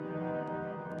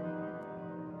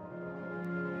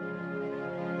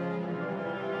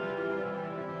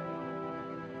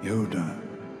Yoda.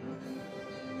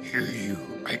 Hear you,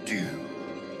 I do.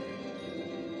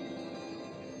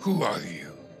 Who are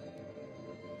you?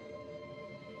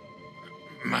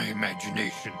 My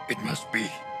imagination, it must be.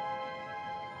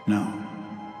 No.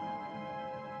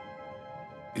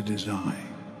 It is I,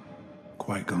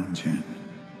 Qui-Gon Jinn.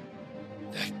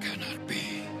 That cannot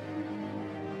be.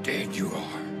 Dead you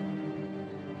are.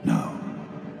 No.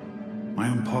 I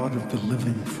am part of the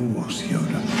living force,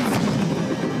 Yoda.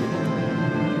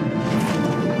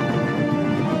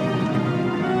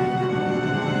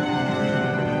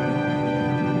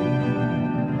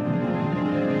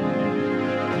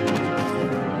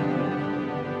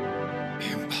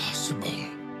 Impossible.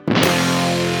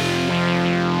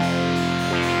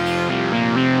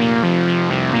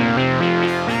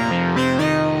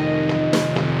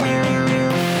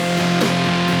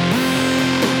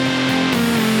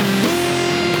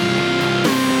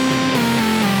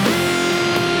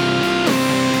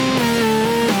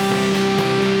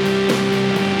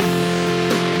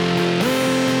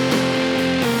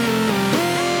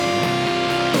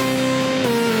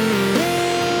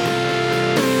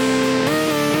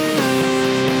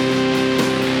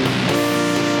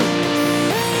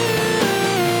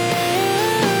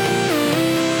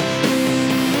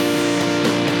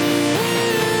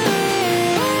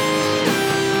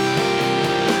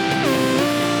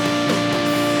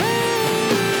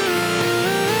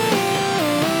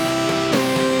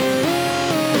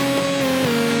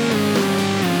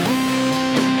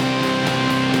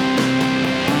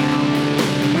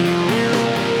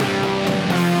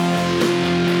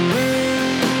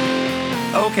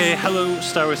 Okay, hello,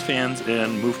 Star Wars fans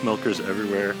and Moof Milkers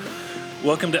everywhere.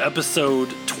 Welcome to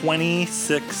episode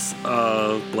 26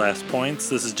 of Blast Points.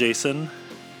 This is Jason.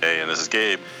 Hey, and this is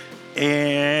Gabe.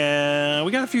 And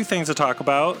we got a few things to talk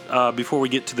about before we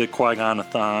get to the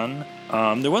Qui-Gon-a-thon.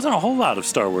 There wasn't a whole lot of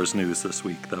Star Wars news this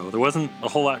week, though. There wasn't a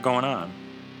whole lot going on.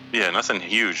 Yeah, nothing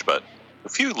huge, but a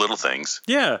few little things.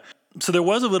 Yeah, so there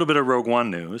was a little bit of Rogue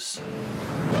One news.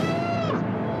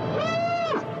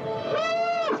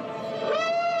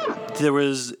 There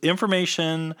was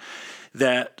information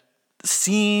that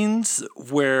scenes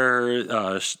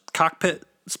where cockpit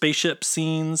spaceship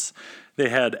scenes, they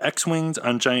had X-Wings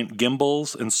on giant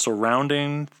gimbals, and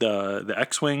surrounding the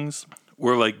X-Wings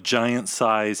were like giant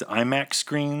size IMAX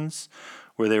screens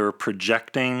where they were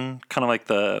projecting kind of like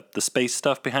the space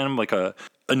stuff behind them, like a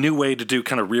new way to do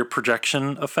kind of rear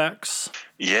projection effects.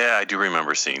 Yeah, I do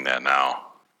remember seeing that now.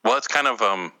 Well, it's kind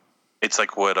of, it's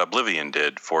like what Oblivion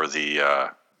did for the,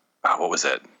 what was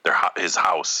it? His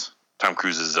house. Tom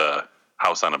Cruise's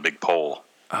house on a big pole.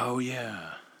 Oh,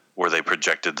 yeah. Where they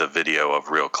projected the video of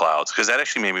real clouds. Because that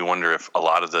actually made me wonder if a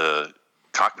lot of the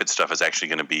cockpit stuff is actually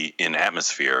going to be in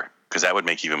atmosphere. Because that would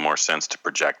make even more sense to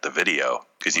project the video.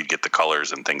 Because you'd get the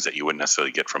colors and things that you wouldn't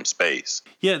necessarily get from space.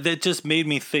 Yeah, that just made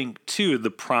me think, too,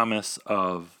 the promise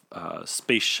of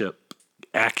spaceship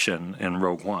action in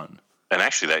Rogue One. And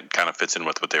actually that kind of fits in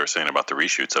with what they were saying about the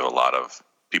reshoots of a lot of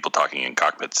people talking in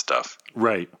cockpit stuff.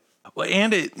 Right. Well,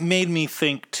 and it made me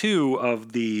think, too,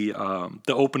 of the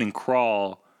opening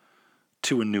crawl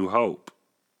to A New Hope,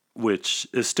 which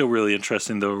is still really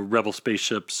interesting. The Rebel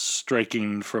spaceships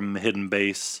striking from hidden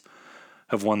base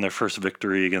have won their first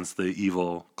victory against the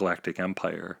evil Galactic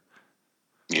Empire.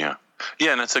 Yeah.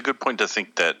 Yeah, and it's a good point to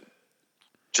think that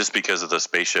just because of the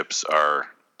spaceships are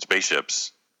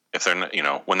spaceships, if they're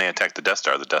not, when they attacked the Death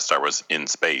Star was in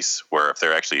space, where if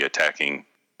they're actually attacking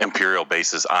Imperial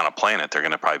bases on a planet, they're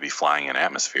going to probably be flying in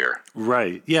atmosphere.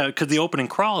 Right. Yeah, because the opening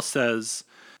crawl says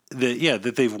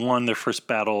that they've won their first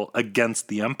battle against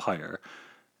the Empire.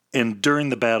 And during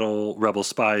the battle, Rebel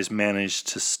spies managed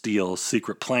to steal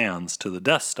secret plans to the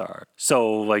Death Star.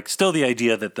 So, still the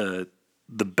idea that the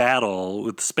battle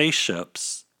with the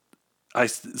spaceships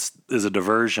is a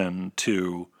diversion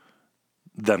to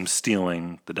them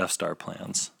stealing the Death Star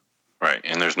plans. Right,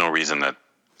 and there's no reason that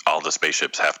all the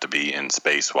spaceships have to be in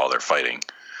space while they're fighting.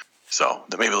 So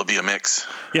maybe it'll be a mix.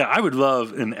 Yeah, I would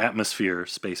love an atmosphere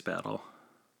space battle.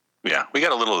 Yeah, we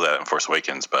got a little of that in Force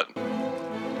Awakens, but...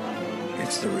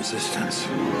 It's the Resistance.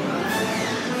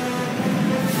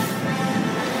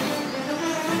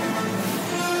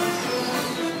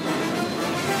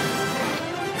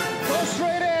 Go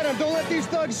straight at him. Don't let these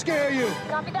thugs scare you.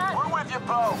 Copy that. We're with you,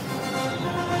 Bo.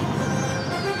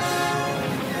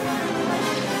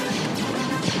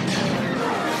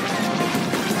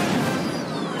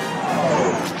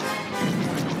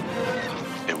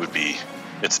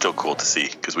 It's still cool to see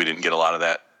because we didn't get a lot of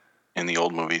that in the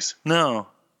old movies. No.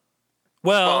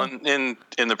 Well, in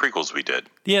the prequels we did.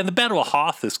 Yeah, the Battle of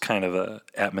Hoth is kind of a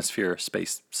atmosphere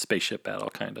spaceship battle,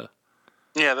 kind of.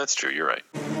 Yeah, that's true. You're right.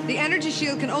 The energy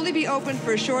shield can only be opened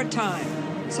for a short time,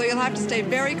 so you'll have to stay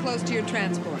very close to your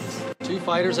transports. 2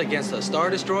 fighters against a Star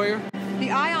Destroyer? The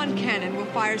ion cannon will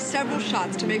fire several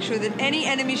shots to make sure that any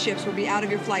enemy ships will be out of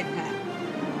your flight path.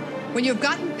 When you've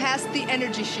gotten past the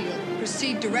energy shield,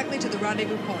 proceed directly to the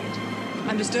rendezvous point.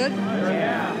 Understood?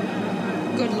 Yeah.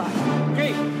 Good luck.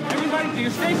 Okay, everybody to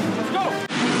your stations. Let's go.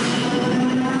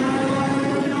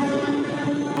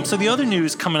 So the other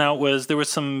news coming out was there was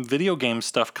some video game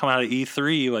stuff coming out of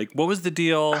E3. Like, what was the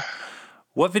deal?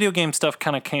 What video game stuff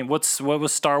kind of came? What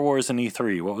was Star Wars and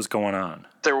E3? What was going on?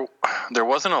 There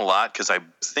wasn't a lot because I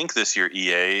think this year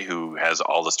EA, who has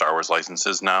all the Star Wars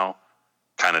licenses now,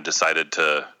 kind of decided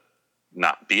to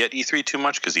not be at E3 too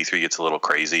much because E3 gets a little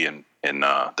crazy and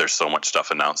there's so much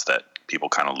stuff announced that people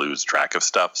kind of lose track of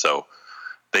stuff. So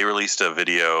they released a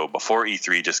video before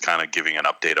E3 just kind of giving an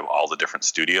update of all the different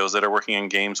studios that are working on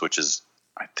games, which is,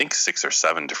 I think, 6 or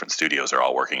 7 different studios are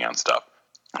all working on stuff.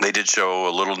 They did show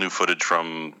a little new footage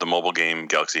from the mobile game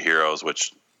Galaxy Heroes,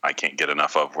 which I can't get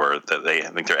enough of, where I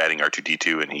think they're adding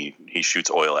R2-D2 and he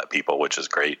shoots oil at people, which is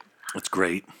great. It's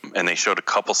great. And they showed a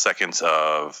couple seconds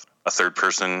of a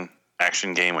third-person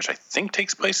action game, which I think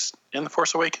takes place in the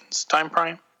Force Awakens time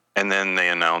prime. And then they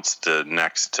announced the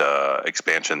next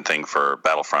expansion thing for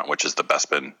Battlefront, which is the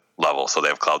Bespin level. So they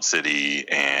have Cloud City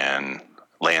and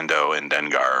Lando and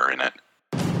Dengar in it.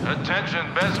 Attention,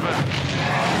 Bespin.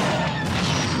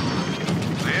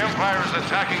 The Empire is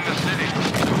attacking the city.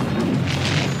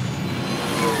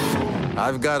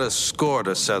 I've got a score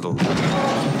to settle.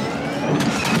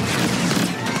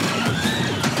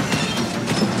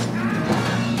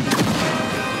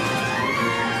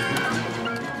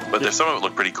 But there's some of it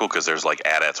look pretty cool because there's like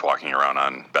AT-ATs walking around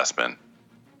on Bespin.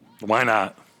 Why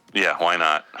not? Yeah, why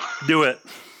not? Do it.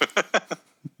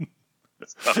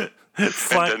 And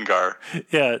Dengar.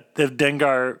 Yeah, they have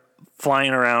Dengar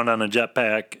flying around on a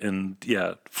jetpack and,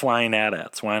 flying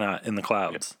AT-ATs. Why not? In the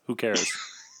clouds. Yeah. Who cares?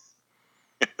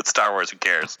 It's Star Wars. Who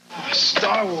cares?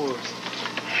 Star Wars.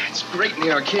 It's great in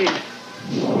the arcade.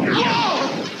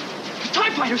 Whoa! TIE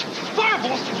fighters!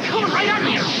 Fireballs! Coming right at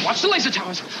me! Watch the laser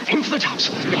towers. Aim for the tops.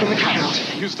 Pick in the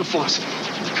cannons. Use the force.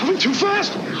 They're coming too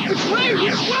fast! It's way!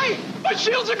 It's way! My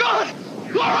shields are gone!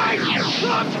 All right!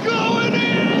 I'm going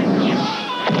in!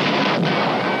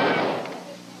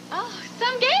 Oh,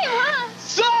 some game, huh?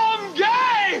 Some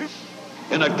game!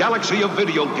 In a galaxy of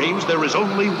video games, there is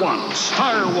only one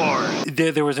Star Wars.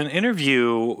 There was an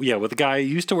interview, with a guy who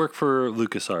used to work for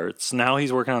LucasArts. Now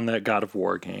he's working on that God of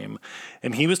War game.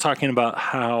 And he was talking about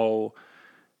how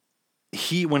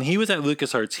when he was at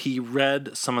LucasArts, he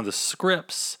read some of the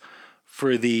scripts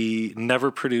for the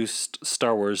never-produced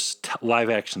Star Wars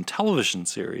live-action television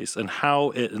series and how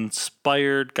it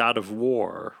inspired God of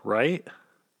War, right?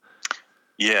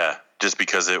 Yeah, just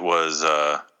because it was...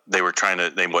 They were trying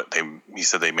to. He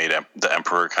said they made the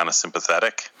Emperor kind of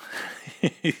sympathetic,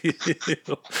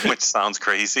 which sounds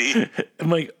crazy.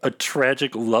 Like a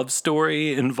tragic love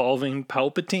story involving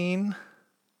Palpatine.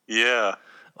 Yeah,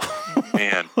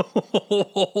 man.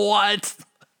 What?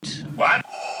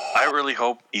 I really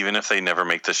hope, even if they never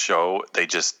make the show, they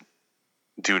just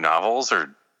do novels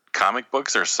or comic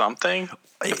books or something.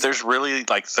 If there's really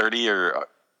like 30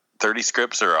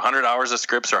 scripts or 100 hours of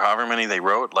scripts or however many they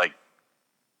wrote, like.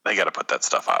 They got to put that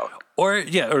stuff out. Or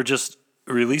just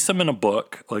release them in a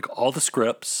book, like all the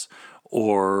scripts,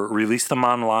 or release them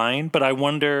online. But I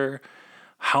wonder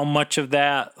how much of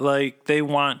that, like, they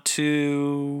want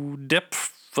to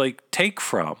take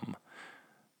from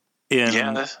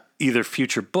in either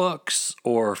future books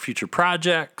or future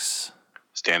projects.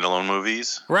 Standalone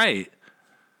movies. Right.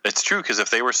 It's true, because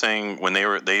if they were saying when they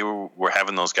were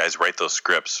having those guys write those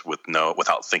scripts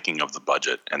without thinking of the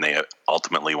budget, and they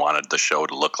ultimately wanted the show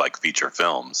to look like feature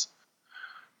films,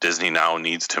 Disney now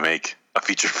needs to make a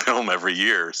feature film every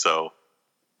year. So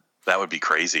that would be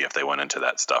crazy if they went into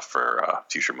that stuff for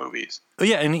future movies.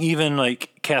 Yeah, and even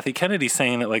like Kathy Kennedy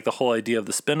saying that like the whole idea of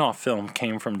the spin-off film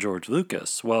came from George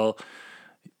Lucas. Well,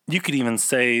 you could even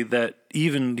say that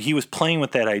even he was playing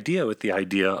with that idea, with the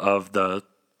idea of the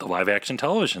live-action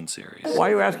television series. Why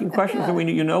are you asking questions that we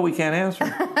can't answer?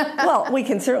 Well, we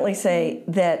can certainly say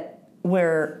that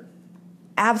we're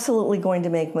absolutely going to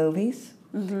make movies.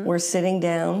 Mm-hmm. We're sitting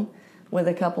down with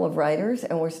a couple of writers,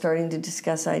 and we're starting to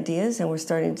discuss ideas, and we're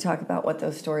starting to talk about what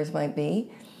those stories might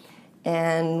be.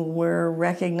 And we're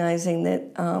recognizing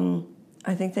that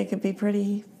I think they could be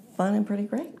pretty fun and pretty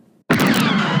great.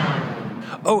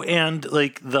 Oh, and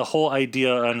like the whole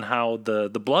idea on how the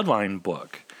Bloodline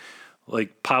book,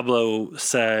 like Pablo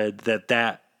said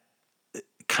that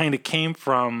kind of came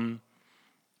from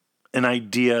an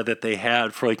idea that they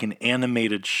had for like an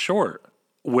animated short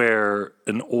where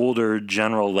an older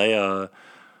General Leia,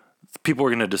 people were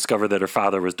going to discover that her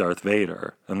father was Darth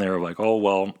Vader. And they were like, oh,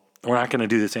 well, we're not going to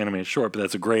do this animated short, but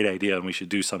that's a great idea and we should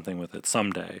do something with it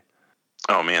someday.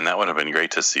 Oh, man, that would have been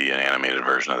great to see an animated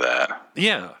version of that.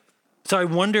 Yeah. So I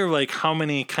wonder, like, how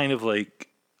many kind of, like,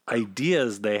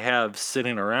 ideas they have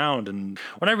sitting around. And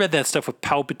when I read that stuff with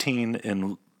Palpatine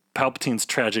and Palpatine's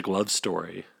tragic love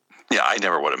story. Yeah, I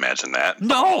never would imagine that.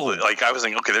 No! Like, I was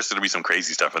thinking, okay, there's going to be some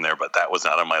crazy stuff in there, but that was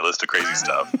not on my list of crazy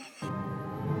stuff.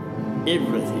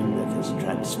 Everything that has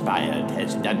transpired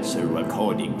has done so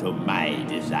according to my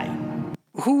design.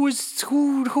 Who was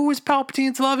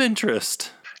Palpatine's love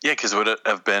interest? Yeah, because would it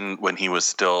have been when he was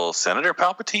still Senator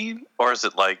Palpatine? Or is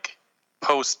it like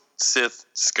post-Sith,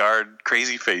 scarred,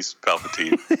 crazy face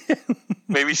Palpatine?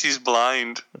 Maybe she's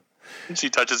blind and she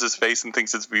touches his face and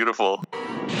thinks it's beautiful.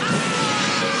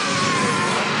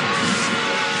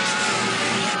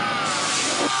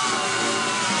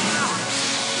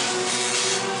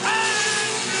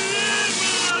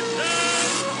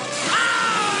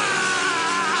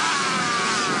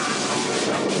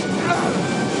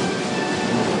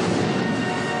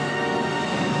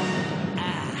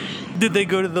 Did they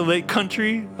go to the Lake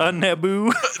Country on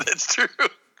Naboo? That's true.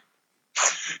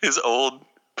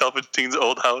 Palpatine's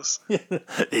old house.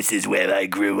 This is where I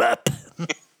grew up.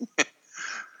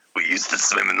 We used to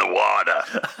swim in the water.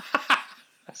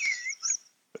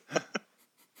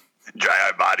 Dry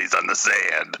our bodies on the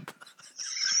sand.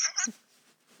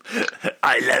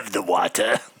 I love the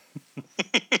water.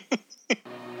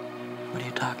 What are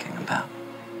you talking about?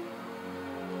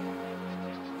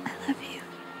 I love you.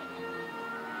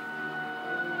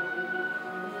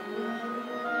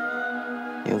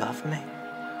 You love me?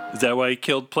 Is that why he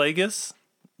killed Plagueis?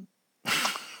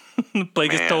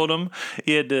 Plagueis told him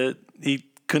he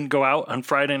couldn't go out on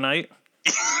Friday night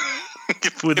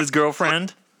with his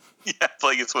girlfriend. Yeah,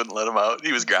 Plagueis wouldn't let him out.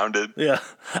 He was grounded. Yeah.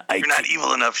 You're not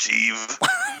evil enough, Sheev.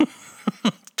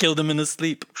 Killed him in his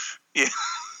sleep. Yeah.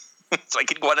 So I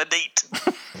could go on a date.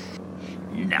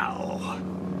 No.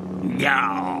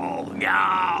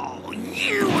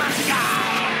 You must go.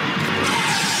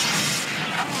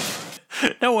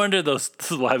 No wonder those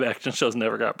live action shows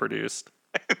never got produced.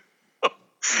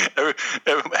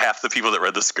 Half the people that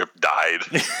read the script died.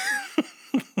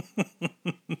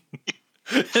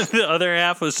 And the other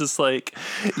half was just like,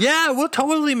 yeah, we'll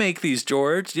totally make these,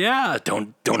 George. Yeah,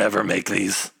 don't ever make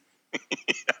these.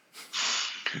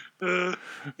 You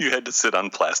had to sit on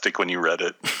plastic when you read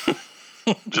it,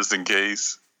 just in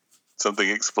case something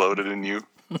exploded in you.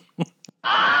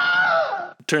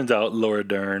 Turns out Laura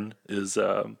Dern is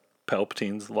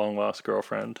Palpatine's long-lost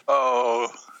girlfriend. Oh,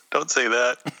 don't say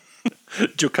that.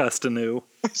 Jocasta knew.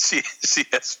 She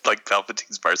has like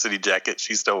Palpatine's varsity jacket.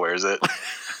 She still wears it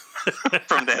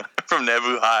from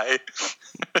Naboo High.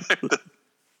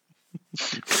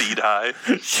 Feed High.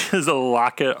 She has a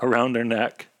locket around her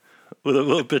neck with a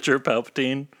little picture of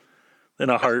Palpatine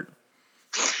and a heart.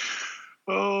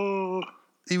 Oh,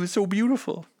 he was so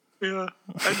beautiful. Yeah,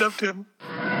 I loved him.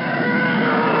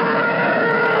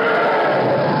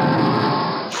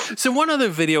 So one other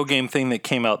video game thing that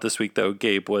came out this week, though,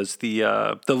 Gabe, was the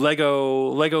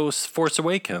Lego Force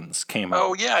Awakens came out.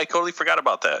 Oh yeah, I totally forgot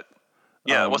about that.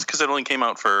 Yeah, it was because it only came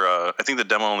out for. I think the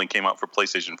demo only came out for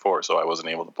PlayStation 4, so I wasn't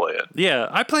able to play it. Yeah,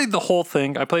 I played the whole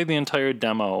thing. I played the entire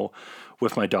demo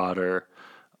with my daughter,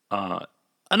 and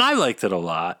I liked it a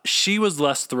lot. She was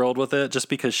less thrilled with it just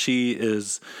because she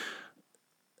is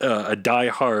a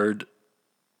diehard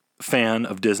fan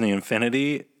of Disney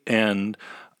Infinity, and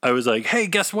I was like, "Hey,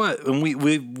 guess what?" And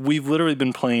we've literally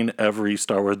been playing every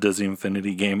Star Wars Disney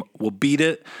Infinity game. We'll beat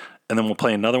it, and then we'll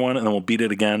play another one, and then we'll beat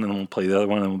it again, and then we'll play the other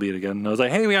one, and then we'll beat it again. And I was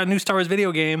like, "Hey, we got a new Star Wars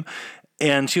video game,"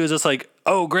 and she was just like,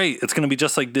 "Oh, great! It's going to be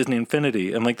just like Disney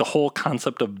Infinity." And like the whole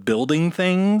concept of building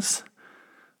things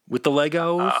with the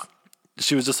Legos,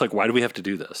 she was just like, "Why do we have to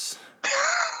do this?"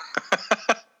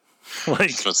 Like,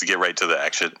 just wants to get right to the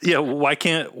action. Yeah, why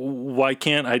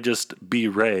can't I just be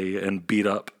Rey and beat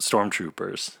up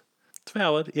stormtroopers? It's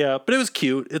valid, yeah, but it was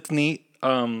cute. It's neat.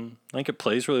 I think it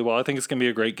plays really well. I think it's gonna be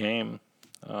a great game.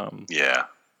 Yeah,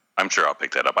 I'm sure I'll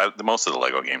pick that up. Most of the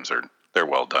Lego games they're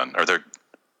well done, or they're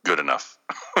good enough.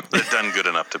 They're done good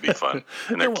enough to be fun,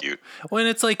 and they're cute. When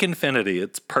it's like Infinity,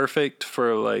 it's perfect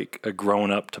for like a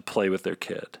grown up to play with their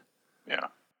kid. Yeah.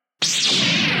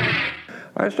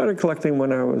 I started collecting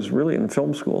when I was really in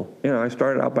film school. I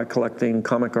started out by collecting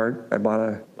comic art. I bought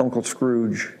a Uncle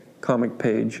Scrooge comic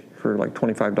page for like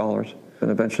 $25 and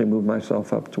eventually moved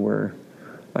myself up to where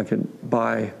I could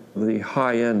buy the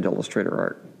high-end Illustrator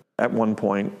art. At one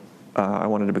point, I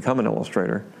wanted to become an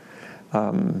illustrator,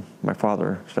 My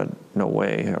father said, no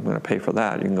way, I'm going to pay for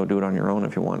that. You can go do it on your own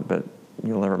if you want, but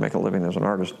you'll never make a living as an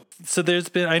artist. So there's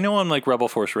been, I know on like Rebel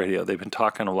Force Radio, they've been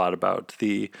talking a lot about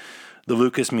the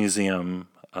Lucas Museum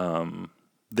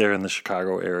there in the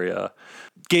Chicago area.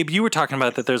 Gabe, you were talking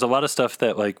about that there's a lot of stuff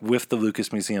that like with the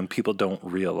Lucas Museum people don't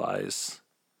realize,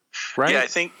 right? Yeah, I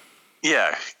think,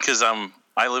 because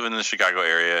I live in the Chicago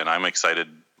area and I'm excited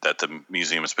that the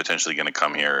museum is potentially going to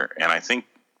come here. And I think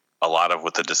a lot of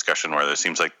with the discussion where there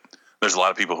seems like there's a lot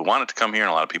of people who want it to come here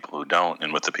and a lot of people who don't.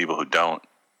 And with the people who don't,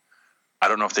 I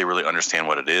don't know if they really understand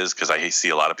what it is, because I see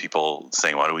a lot of people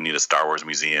saying, why do we need a Star Wars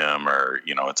museum? Or,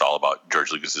 it's all about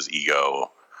George Lucas's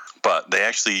ego. But they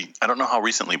actually, I don't know how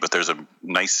recently, but there's a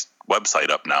nice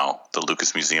website up now, the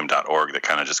lucasmuseum.org, that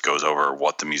kind of just goes over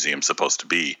what the museum's supposed to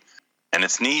be. And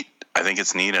it's neat. I think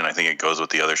it's neat, and I think it goes with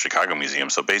the other Chicago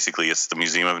museums. So basically, it's the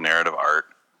Museum of Narrative Art,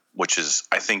 which is,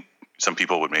 I think some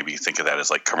people would maybe think of that as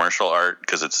like commercial art,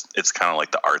 because it's kind of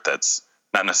like the art that's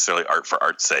not necessarily art for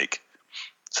art's sake.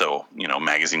 So,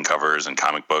 magazine covers and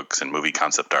comic books and movie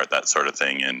concept art, that sort of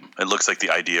thing. And it looks like the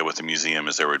idea with the museum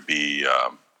is there would be,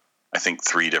 I think,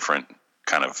 3 different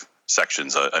kind of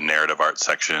sections, a narrative art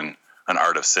section, an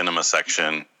art of cinema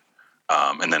section,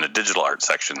 and then a digital art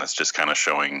section that's just kind of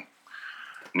showing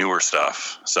newer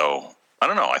stuff. So I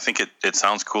don't know. I think it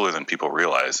sounds cooler than people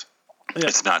realize. Yeah.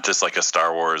 It's not just like a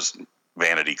Star Wars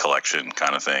vanity collection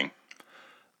kind of thing.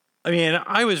 I mean,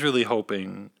 I was really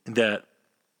hoping that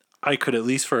I could, at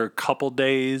least for a couple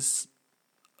days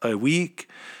a week,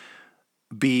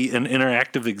 be an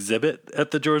interactive exhibit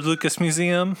at the George Lucas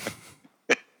Museum.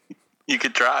 You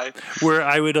could try. Where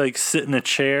I would like sit in a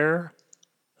chair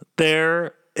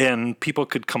there and people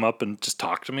could come up and just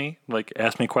talk to me, like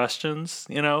ask me questions,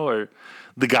 or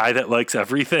the guy that likes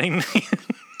everything.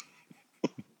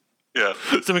 Yeah.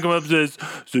 Someone come up and says,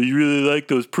 so you really like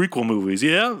those prequel movies?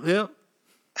 Yeah.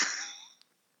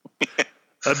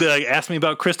 I'd be like, ask me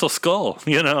about Crystal Skull,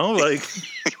 like.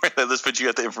 Let's put you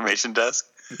at the information desk.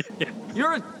 Yeah.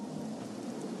 You're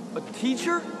a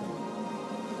teacher?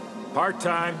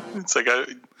 Part-time. It's like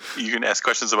you can ask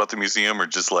questions about the museum or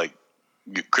just like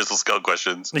Crystal Skull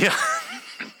questions. Yeah.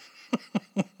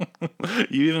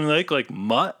 You even like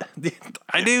mutt?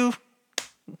 I do.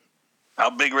 How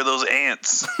big were those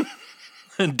ants?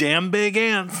 Damn big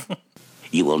ants.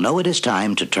 You will know it is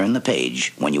time to turn the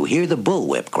page when you hear the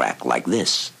bullwhip crack like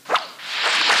this.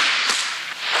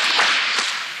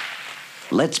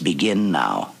 Let's begin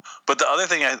now. But the other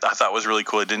thing I thought was really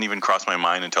cool, it didn't even cross my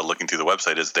mind until looking through the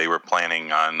website, is they were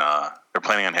planning on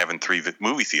having 3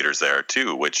 movie theaters there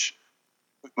too, which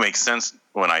makes sense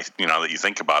when that you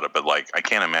think about it. But like, I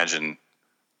can't imagine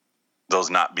those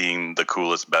not being the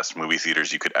coolest, best movie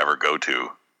theaters you could ever go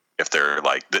to, if they're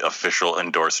like the official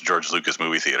endorsed George Lucas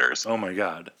movie theaters. Oh my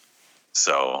God.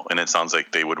 So, and it sounds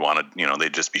like they would want to,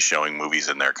 they'd just be showing movies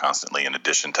in there constantly in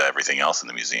addition to everything else in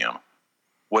the museum.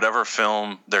 Whatever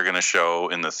film they're going to show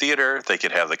in the theater, they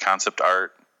could have the concept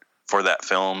art for that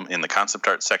film in the concept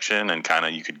art section, and kind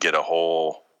of you could get a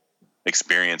whole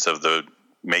experience of the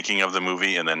making of the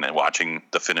movie and then watching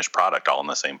the finished product all in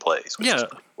the same place, which is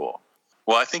pretty cool.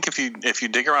 Well, I think if you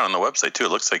dig around on the website too,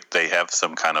 it looks like they have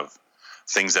some kind of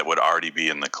things that would already be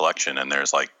in the collection, and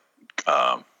there's like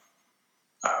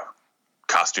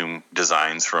costume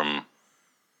designs from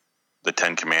the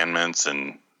 10 Commandments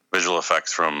and visual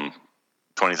effects from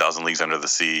 20,000 Leagues Under the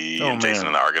Sea and Jason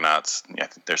and the Argonauts. Yeah, I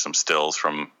think there's some stills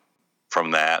from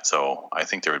that, so I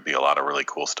think there would be a lot of really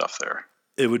cool stuff there.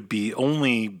 It would be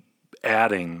only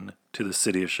adding to the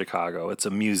city of Chicago. It's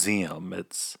a museum.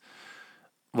 It's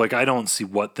like, I don't see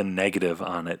what the negative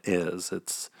on it is.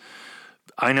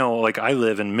 I know, like, I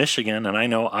live in Michigan, and I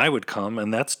know I would come,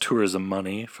 and that's tourism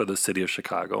money for the city of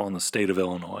Chicago and the state of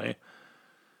Illinois.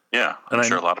 Yeah, I'm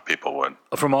sure a lot of people would.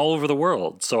 From all over the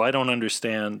world. So I don't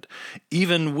understand,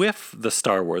 even with the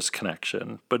Star Wars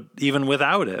connection, but even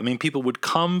without it. I mean, people would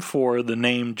come for the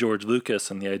name George Lucas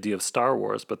and the idea of Star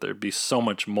Wars, but there'd be so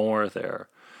much more there,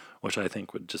 which I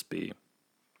think would just be,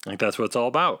 like, that's what it's all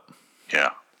about. Yeah.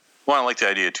 Well, I like the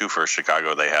idea, too, for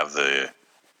Chicago. They have the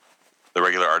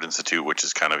Regular Art Institute, which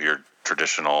is kind of your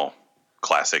traditional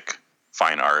classic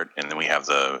fine art, and then we have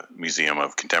the Museum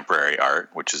of Contemporary Art,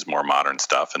 which is more modern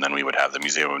stuff, and then we would have the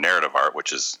Museum of Narrative Art,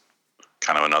 which is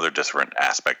kind of another different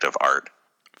aspect of art.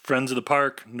 Friends of the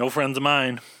park, no friends of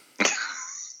mine.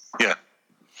 Yeah.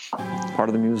 Part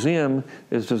of the museum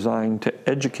is designed to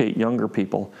educate younger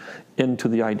people into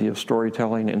the idea of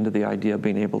storytelling, into the idea of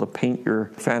being able to paint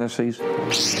your fantasies,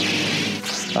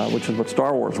 which is what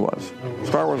Star Wars was.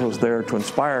 Star Wars was there to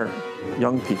inspire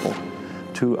young people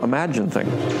to imagine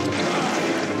things.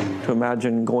 to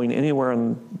imagine going anywhere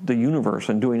in the universe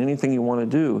and doing anything you want to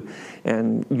do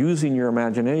and using your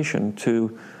imagination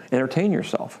to entertain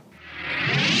yourself.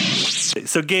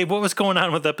 So, Gabe, what was going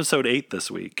on with episode 8 this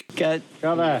week? Good.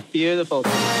 Brother. Beautiful.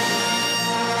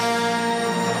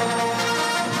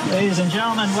 Ladies and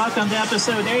gentlemen, welcome to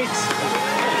episode 8.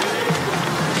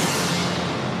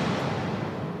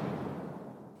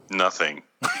 Nothing.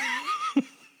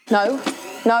 No.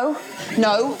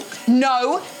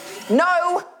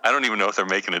 I don't even know if they're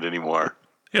making it anymore.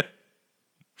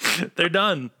 They're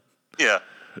done. Yeah.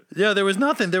 Yeah, there was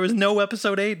nothing. There was no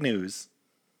episode 8 news.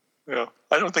 Yeah.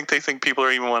 I don't think they think people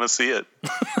even want to see it.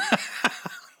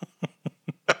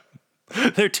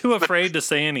 They're too afraid to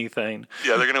say anything.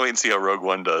 Yeah, they're going to wait and see how Rogue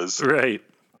One does. Right.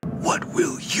 What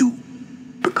will you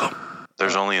become?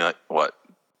 There's only,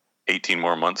 18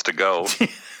 more months to go.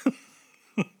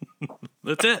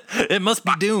 That's it. It must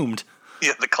be doomed.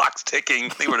 Yeah, the clock's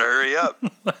ticking. They would hurry up.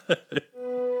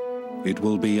 It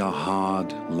will be a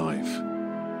hard life.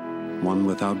 One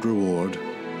without reward,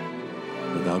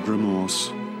 without remorse,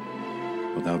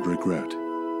 without regret.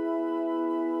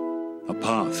 A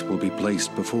path will be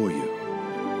placed before you.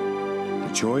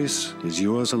 The choice is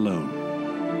yours alone.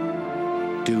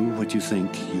 Do what you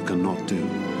think you cannot do.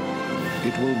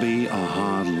 It will be a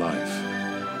hard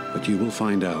life, but you will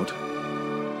find out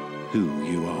who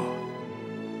you are.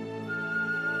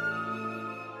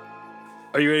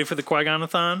 Are you ready for the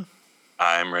Qui-Gon-a-thon?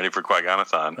 I'm ready for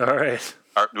Qui-Gon-a-thon. All right.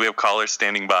 Do we have callers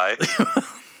standing by?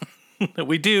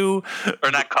 We do.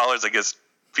 Or not callers, I guess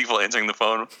people answering the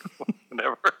phone.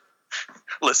 Whatever.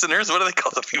 Listeners? What do they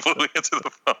call the people who answer the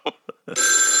phone?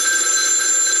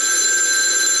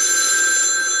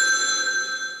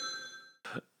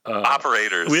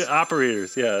 Operators.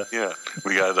 Operators, yeah. Yeah.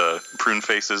 We got prune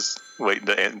faces waiting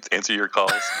to answer your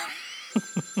calls.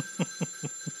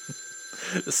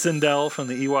 Sindel from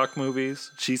the Ewok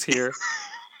movies. She's here.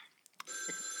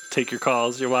 Take your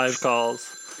calls, your wives'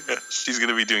 calls. Yeah, she's going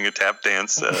to be doing a tap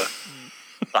dance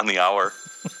on the hour.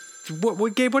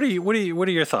 Gabe, what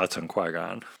are your thoughts on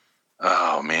Qui-Gon?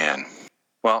 Oh, man.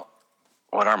 Well,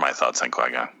 what are my thoughts on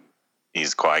Qui-Gon?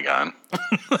 He's Qui-Gon.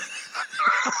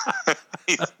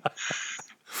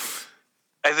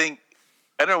 I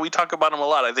don't know, we talk about him a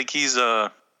lot. I think he's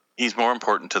more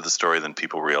important to the story than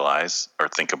people realize or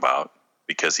think about,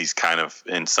 because he's kind of,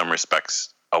 in some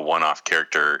respects, a one-off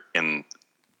character in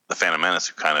The Phantom Menace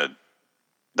who kind of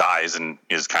dies and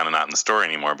is kind of not in the story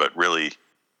anymore, but really,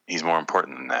 he's more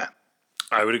important than that.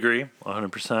 I would agree,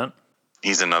 100%.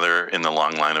 He's another in the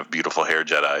long line of beautiful hair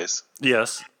Jedis.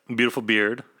 Yes, beautiful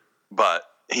beard. But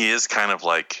he is kind of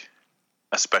like,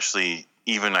 especially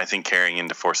even I think carrying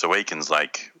into Force Awakens,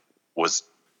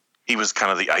 he was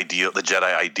kind of the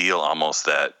Jedi ideal almost,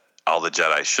 that all the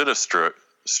Jedi should have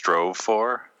strove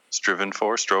for,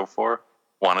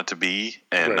 wanted to be,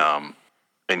 and right.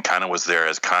 And kind of was there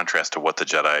as contrast to what the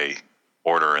Jedi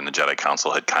Order and the Jedi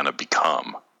Council had kind of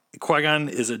become. Qui-Gon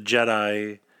is a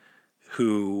Jedi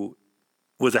who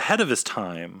was ahead of his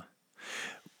time,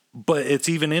 but it's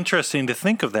even interesting to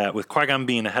think of that with Qui-Gon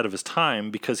being ahead of his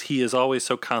time, because he is always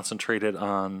so concentrated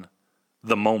on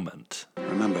the moment.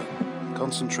 Remember,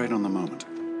 concentrate on the moment.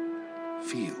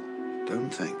 Feel,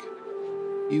 don't think.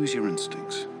 Use your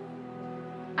instincts.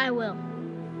 I will.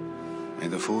 May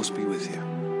the Force be with you.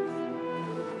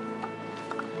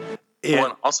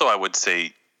 Well, also, I would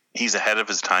say he's ahead of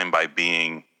his time by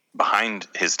being behind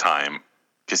his time,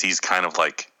 because he's kind of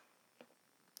like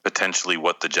potentially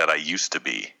what the Jedi used to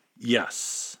be.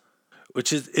 Yes.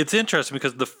 It's interesting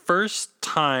because the first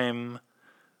time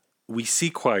we see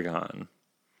Qui-Gon,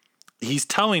 he's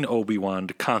telling Obi-Wan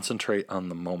to concentrate on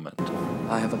the moment.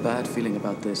 I have a bad feeling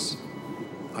about this.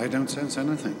 I don't sense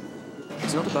anything.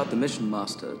 It's not about the mission,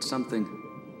 Master. It's something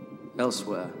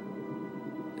elsewhere.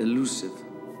 Elusive.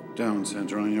 Don't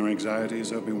center on your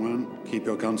anxieties, Obi-Wan. Keep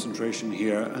your concentration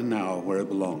here and now where it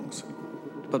belongs.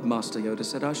 But Master Yoda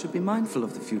said I should be mindful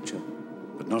of the future.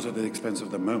 But not at the expense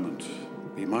of the moment.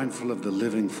 Be mindful of the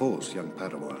living Force, young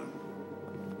Padawan.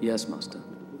 Yes, Master.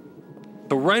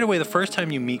 But right away, the first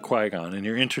time you meet Qui-Gon and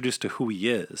you're introduced to who he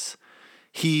is,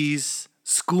 he's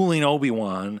schooling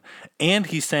Obi-Wan, and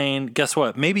he's saying, guess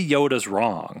what? Maybe Yoda's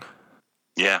wrong.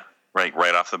 Yeah, right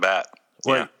off the bat.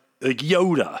 Like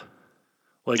Yoda.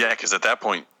 Yeah, because at that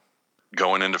point,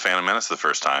 going into Phantom Menace the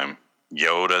first time,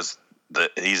 he's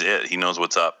it. He knows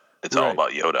what's up. It's all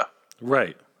about Yoda.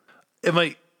 Right.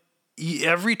 And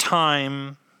every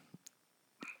time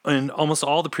in almost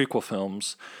all the prequel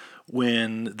films,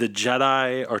 when the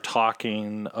Jedi are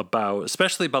talking about,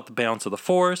 especially about the balance of the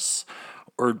Force,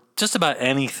 or just about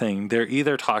anything, they're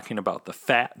either talking about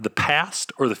the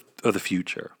past or the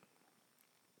future.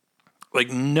 Like,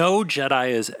 no Jedi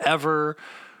is ever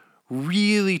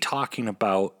really talking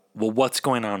about, well, what's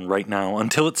going on right now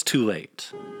until it's too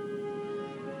late.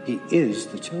 He is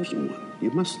the chosen one.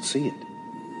 You must see it.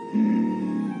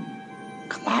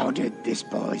 Clouded this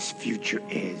boy's future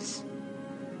is.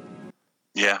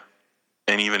 Yeah.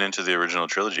 And even into the original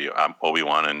trilogy,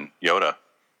 Obi-Wan and Yoda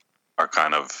are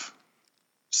kind of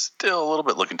still a little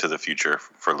bit looking to the future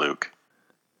for Luke.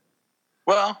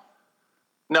 Well,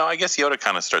 no, I guess Yoda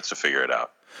kind of starts to figure it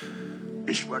out.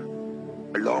 This one,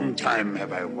 a long time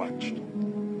have I watched.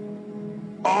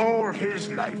 All his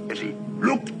life as he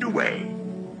looked away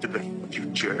to the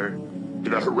future, to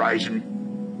the horizon,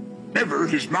 never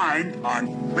his mind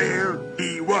on where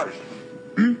he was,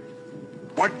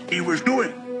 what he was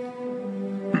doing.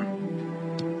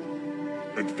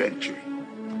 Adventure,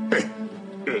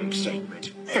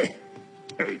 excitement.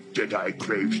 A Jedi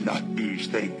craves not these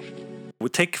things. We'll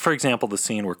take, for example, the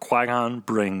scene where Qui-Gon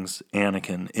brings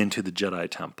Anakin into the Jedi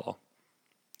Temple.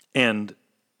 And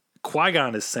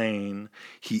Qui-Gon is saying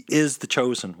he is the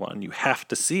chosen one. You have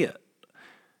to see it.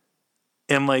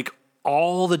 And, like,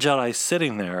 all the Jedi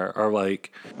sitting there are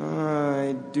like,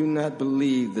 I do not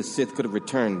believe the Sith could have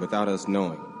returned without us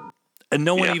knowing. And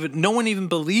no one even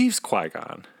believes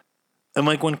Qui-Gon. And,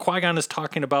 like, when Qui-Gon is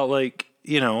talking about, like,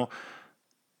 you know,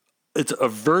 it's a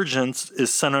vengeance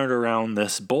is centered around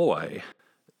this boy.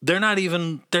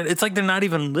 It's like they're not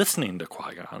even listening to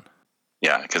Qui-Gon.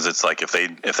 Yeah, because it's like if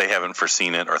they haven't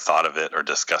foreseen it or thought of it or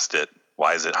discussed it,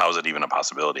 how is it even a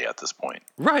possibility at this point?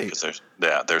 Right. Because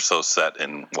they're so set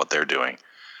in what they're doing.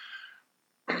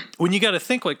 When you got to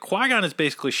think, like, Qui-Gon is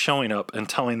basically showing up and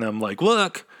telling them, like,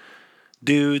 look,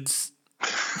 dudes,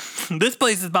 this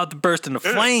place is about to burst into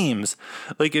flames.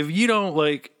 Like, if you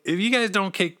guys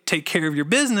don't take care of your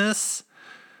business,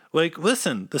 like,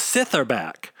 listen, the Sith are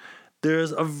back.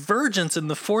 There's a vengeance in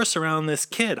the Force around this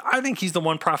kid. I think he's the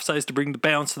one prophesized to bring the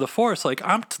balance to the Force. Like,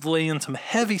 I'm laying some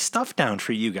heavy stuff down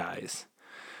for you guys.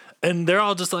 And they're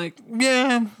all just like,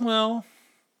 yeah, well,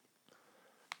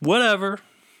 whatever.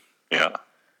 Yeah.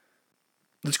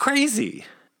 It's crazy.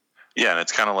 Yeah, and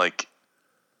it's kind of like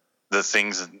the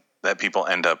things that people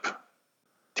end up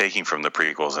taking from the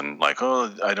prequels and like,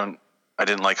 oh, I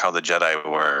didn't like how the Jedi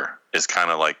were, is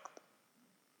kind of like,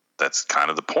 that's kind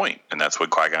of the point. And that's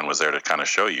what Qui-Gon was there to kind of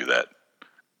show you, that,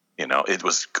 you know, it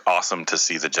was awesome to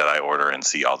see the Jedi Order and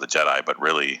see all the Jedi, but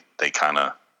really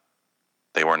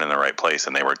they weren't in the right place,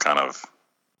 and they were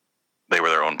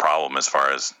their own problem as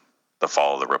far as the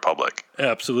fall of the Republic.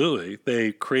 Absolutely.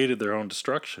 They created their own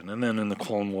destruction. And then in the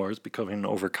Clone Wars, becoming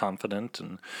overconfident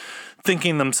and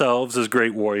thinking themselves as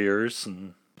great warriors.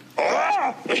 And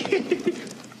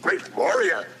Great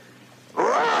warrior.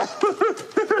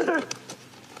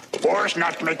 Force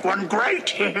not make one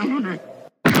great. I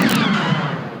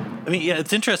mean, yeah,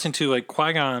 it's interesting too, like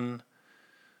Qui-Gon,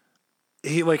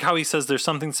 how he says there's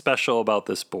something special about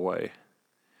this boy.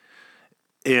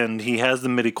 And he has the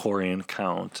midichlorian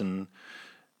count, and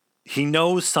he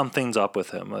knows something's up with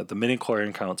him. Like, the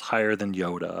midichlorian count's higher than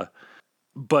Yoda.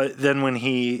 But then when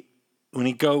he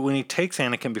takes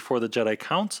Anakin before the Jedi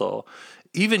Council,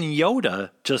 even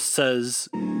Yoda just says,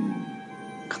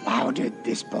 clouded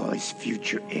this boy's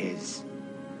future is.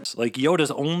 Like,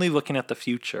 Yoda's only looking at the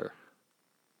future.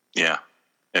 Yeah.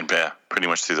 And pretty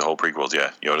much through the whole prequels,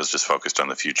 yeah. Yoda's just focused on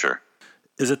the future.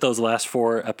 Is it those last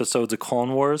 4 episodes of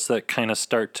Clone Wars that kind of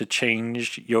start to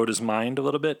change Yoda's mind a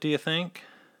little bit, do you think?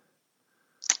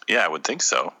 Yeah, I would think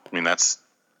so. I mean,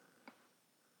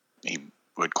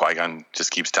 what Qui-Gon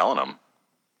just keeps telling him.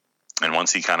 And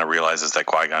once he kind of realizes that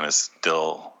Qui-Gon is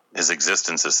still, his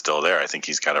existence is still there, I think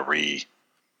he's got to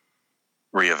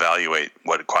reevaluate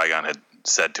what Qui-Gon had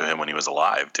said to him when he was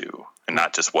alive, too. And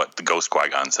not just what the ghost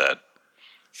Qui-Gon said.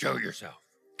 Show yourself.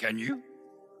 Can you?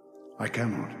 I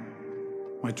cannot.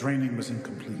 My training was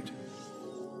incomplete.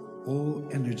 All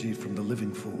energy from the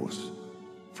living force,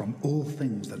 from all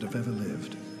things that have ever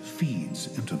lived,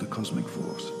 feeds into the cosmic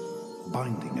force,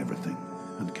 binding everything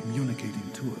and communicating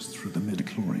to us through the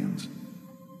midichlorians.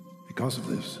 Because of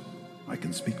this, I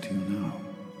can speak to you now.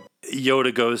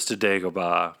 Yoda goes to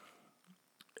Dagobah,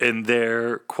 and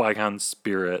there Qui-Gon's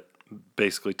spirit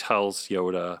basically tells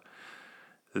Yoda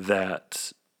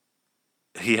that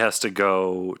he has to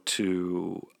go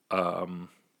to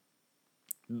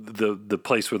the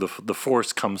place where the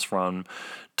Force comes from,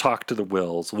 talk to the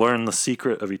Wills, learn the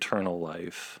secret of eternal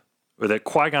life, or that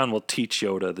Qui-Gon will teach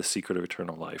Yoda the secret of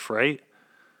eternal life, right?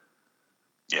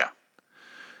 Yeah.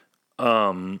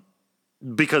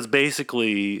 Because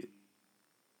basically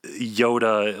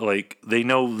Yoda, like, they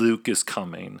know Luke is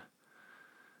coming,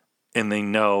 and they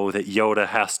know that Yoda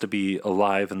has to be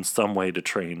alive in some way to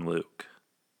train Luke.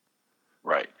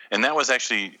 Right. And that was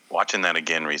actually, watching that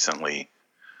again recently,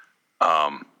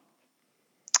 I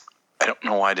don't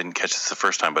know why I didn't catch this the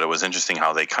first time, but it was interesting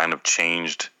how they kind of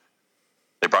changed.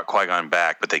 They brought Qui-Gon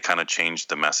back, but they kind of changed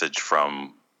the message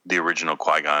from the original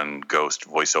Qui-Gon Ghost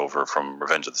voiceover from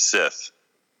Revenge of the Sith,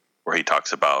 where he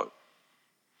talks about,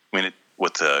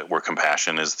 where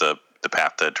compassion is the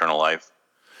path to eternal life,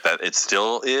 that it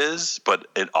still is, but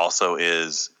it also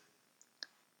is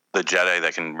the Jedi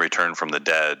that can return from the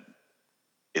dead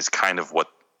is kind of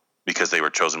because they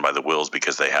were chosen by the Wills,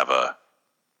 because they have a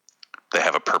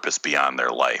purpose beyond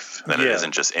their life. That it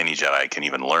isn't just any Jedi can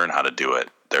even learn how to do it.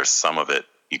 There's some of it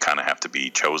you kind of have to be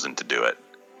chosen to do it.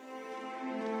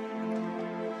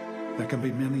 There can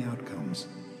be many outcomes,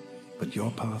 but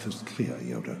your path is clear,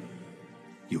 Yoda.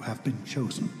 You have been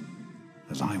chosen,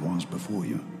 as I was before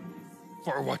you.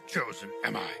 For what chosen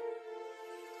am I?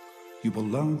 You will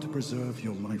learn to preserve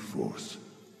your life force,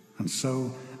 and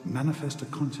so manifest a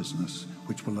consciousness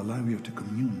which will allow you to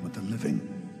commune with the living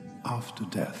after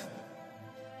death.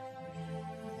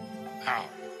 How?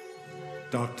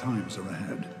 Dark times are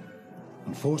ahead,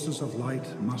 and forces of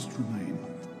light must remain.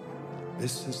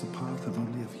 This is the path of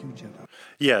only a few Jedi.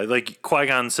 Yeah, like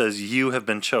Qui-Gon says, you have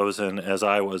been chosen as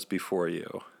I was before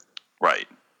you. Right.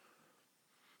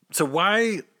 So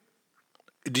why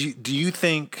do you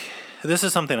think, this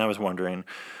is something I was wondering,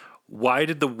 why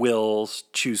did the Wills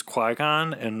choose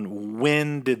Qui-Gon, and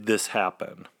when did this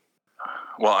happen?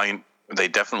 Well, they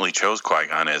definitely chose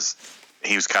Qui-Gon as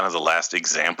he was kind of the last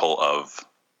example of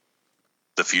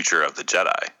the future of the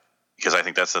Jedi. Because I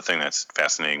think that's the thing that's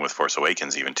fascinating with Force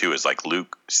Awakens even too, is like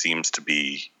Luke seems to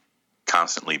be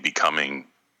constantly becoming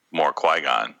more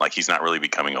Qui-Gon. Like he's not really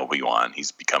becoming Obi-Wan,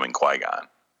 he's becoming Qui-Gon.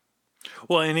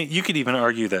 Well, and you could even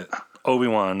argue that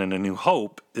Obi-Wan in A New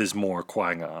Hope is more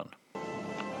Qui-Gon.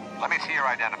 Let me see your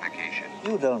identification.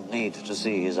 You don't need to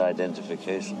see his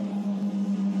identification.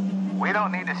 We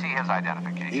don't need to see his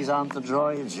identification. These aren't the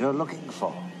droids you're looking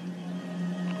for.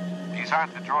 These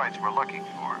aren't the droids we're looking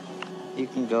for. He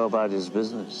can go about his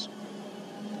business.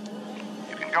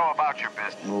 You can go about your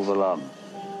business. Move along.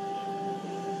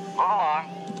 Move along.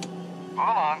 Move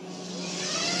along.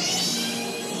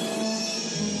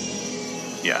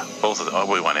 Yeah, both of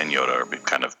Obi-Wan and Yoda are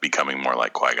kind of becoming more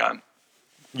like Qui-Gon.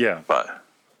 Yeah. But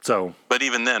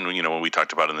even then, when we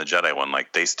talked about in the Jedi one,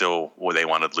 like they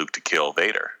wanted Luke to kill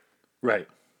Vader. Right.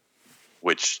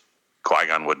 Which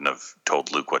Qui-Gon wouldn't have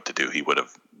told Luke what to do. He would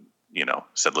have,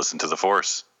 said, listen to the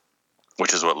Force,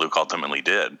 which is what Luke ultimately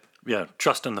did. Yeah,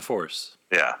 trust in the Force.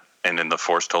 Yeah, and then the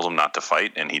Force told him not to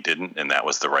fight, and he didn't, and that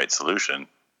was the right solution.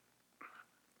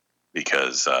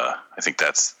 Because I think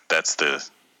that's the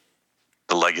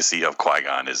legacy of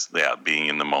Qui-Gon is being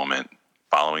in the moment,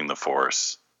 following the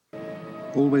Force.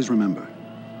 Always remember,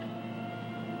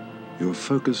 your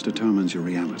focus determines your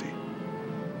reality.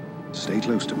 Stay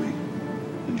close to me,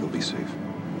 and you'll be safe.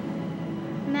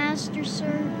 Master,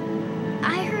 sir,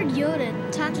 I heard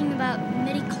Yoda talking about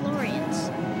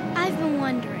midichlorians. I've been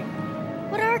wondering,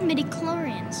 what are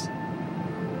midichlorians?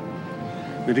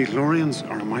 Midichlorians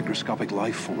are a microscopic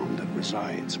life form that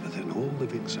resides within all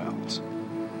living cells.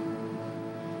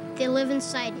 They live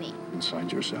inside me.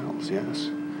 Inside your cells, yes.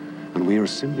 And we are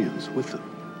symbionts with them.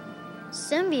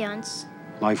 Symbionts?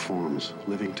 Life forms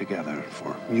living together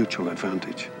for mutual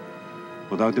advantage.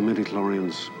 Without the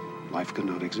midichlorians, life could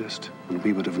not exist, and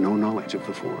we would have no knowledge of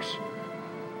the Force.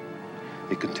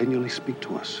 They continually speak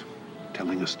to us,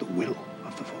 telling us the will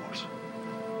of the Force.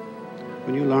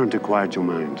 When you learn to quiet your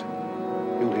mind,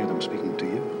 you'll hear them speaking to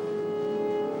you.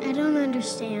 I don't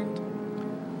understand.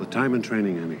 With time and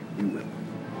training, Annie, you will.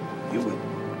 You will.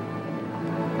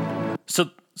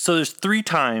 So there's 3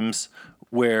 times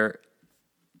where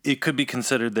it could be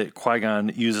considered that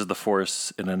Qui-Gon uses the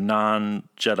Force in a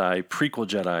non-Jedi, prequel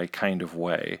Jedi kind of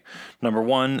way. Number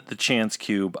 1, the Chance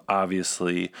Cube,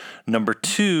 obviously. Number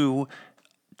 2,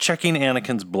 checking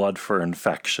Anakin's blood for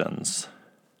infections.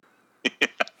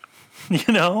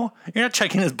 You're not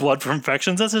checking his blood for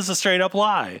infections. That's just a straight up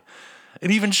lie.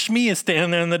 And even Shmi is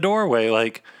standing there in the doorway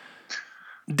like,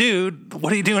 dude,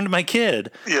 what are you doing to my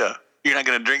kid? Yeah. You're not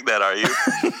going to drink that, are you?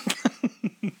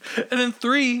 And then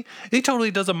 3, he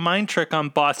totally does a mind trick on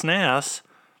Boss Nass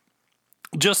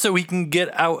just so he can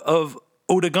get out of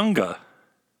Otoh Gunga.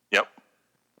 Yep.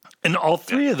 And all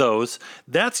 3 of those,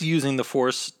 that's using the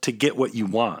Force to get what you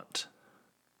want.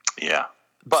 Yeah.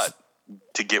 But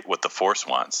to get what the Force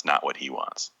wants, not what he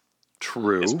wants.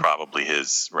 True. Is probably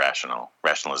his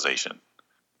rationalization.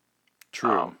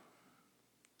 True.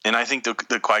 And I think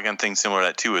the Qui-Gon thing similar to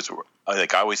that too is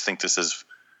like I always think this is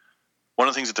one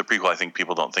of the things with the prequel I think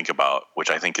people don't think about, which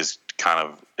I think is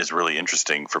really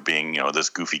interesting for being, this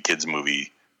goofy kids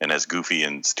movie, and as goofy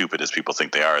and stupid as people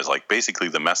think they are, is like basically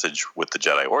the message with the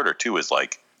Jedi Order too is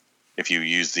like, if you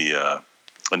use the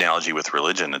analogy with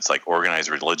religion, it's like organized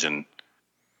religion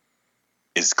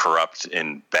is corrupt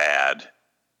and bad,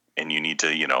 and you need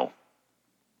to,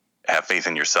 have faith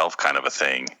in yourself kind of a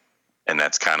thing. And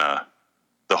that's kind of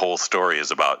the whole story is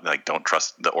about, like, don't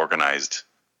trust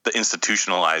the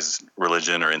institutionalized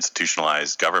religion or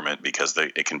institutionalized government because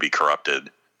it can be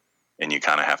corrupted, and you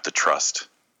kind of have to trust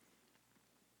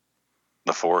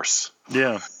the Force.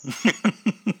 Yeah.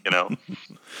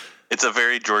 It's a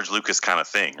very George Lucas kind of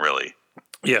thing, really.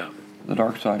 Yeah. The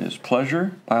dark side is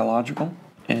pleasure, biological,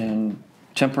 and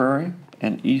temporary,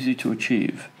 and easy to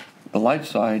achieve. The light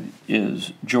side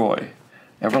is joy,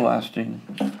 everlasting,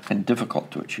 and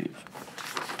difficult to achieve.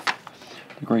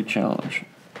 The great challenge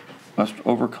must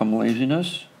overcome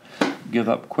laziness, give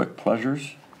up quick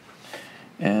pleasures,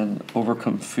 and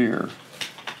overcome fear,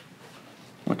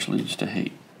 which leads to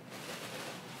hate.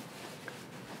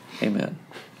 Amen.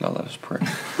 Now let us pray.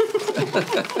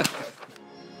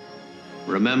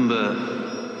 Remember,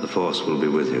 the Force will be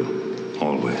with you,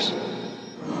 always.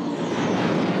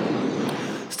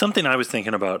 Something I was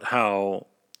thinking about, how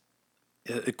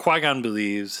Qui-Gon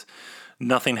believes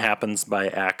nothing happens by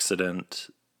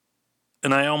accident.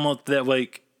 And I almost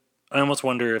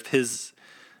wonder if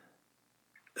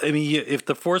if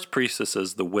the Force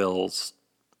priestesses, the Wills,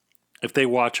 if they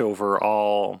watch over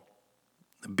all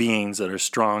beings that are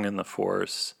strong in the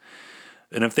Force,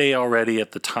 and if they already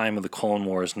at the time of the Clone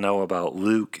Wars know about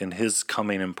Luke and his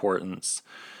coming importance,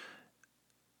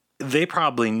 they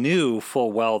probably knew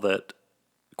full well that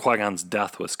Qui-Gon's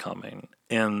death was coming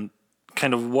and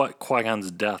kind of what Qui-Gon's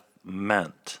death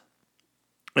meant.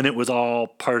 And it was all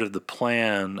part of the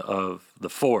plan of the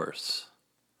Force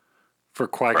for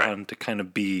Qui-Gon to kind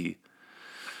of be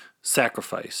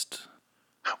sacrificed.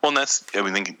 Well, and that's,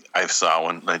 I think I saw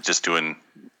one, like, just doing,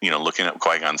 looking at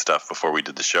Qui-Gon stuff before we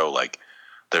did the show, like,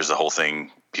 there's a whole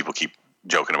thing, people keep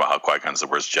joking about how Qui-Gon's the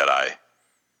worst Jedi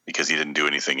because he didn't do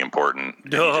anything important,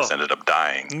 and he just ended up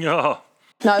dying. No.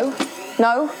 No,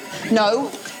 no,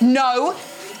 no, no,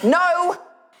 no!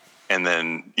 And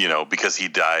then, because he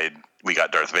died, we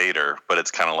got Darth Vader, but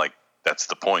it's kind of like, that's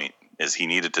the point, is he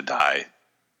needed to die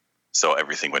so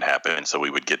everything would happen, and so we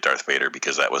would get Darth Vader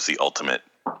because that was the ultimate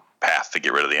path to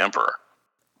get rid of the Emperor.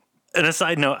 And a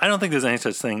side note, I don't think there's any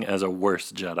such thing as a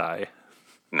worse Jedi.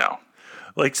 No.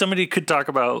 Like, somebody could talk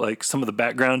about, like, some of the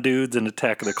background dudes in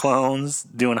Attack of the Clones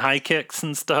doing high kicks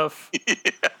and stuff.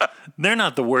 Yeah. They're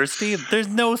not the worst either. There's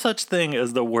no such thing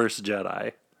as the worst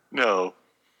Jedi. No.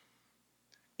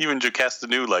 Even Jocasta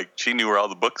knew, like, she knew where all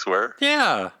the books were.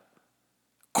 Yeah.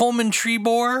 Coleman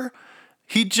Trebor,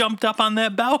 he jumped up on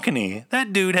that balcony.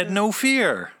 That dude had no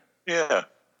fear. Yeah.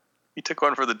 He took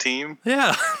one for the team.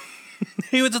 Yeah.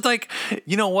 He was just like,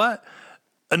 you know what?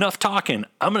 Enough talking.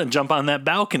 I'm going to jump on that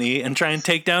balcony and try and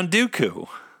take down Dooku.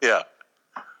 Yeah.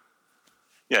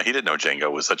 Yeah, he didn't know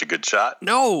Jango was such a good shot.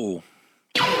 No.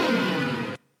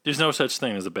 There's no such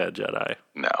thing as a bad Jedi.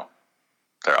 No.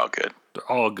 They're all good. They're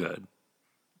all good.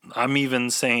 I'm even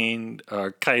saying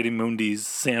Coyote Mundi's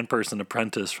Sandperson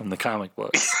Apprentice from the comic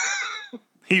books.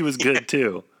 He was good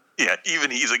too. Yeah,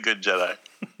 even he's a good Jedi.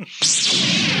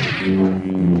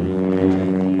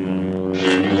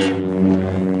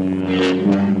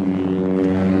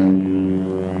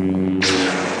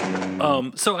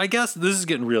 So I guess this is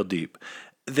getting real deep.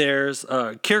 There's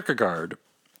Kierkegaard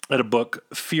at a book,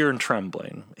 Fear and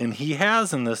Trembling, and he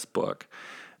has in this book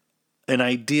an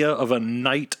idea of a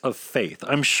knight of faith.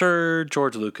 I'm sure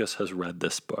George Lucas has read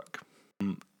this book.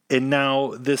 And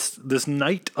now this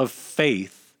knight of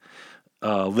faith,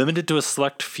 limited to a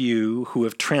select few who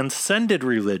have transcended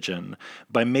religion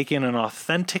by making an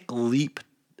authentic leap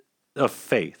of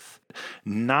faith,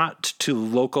 not to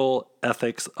local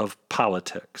ethics of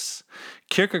politics.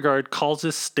 Kierkegaard calls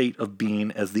this state of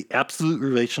being as the absolute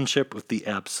relationship with the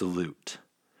absolute.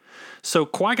 So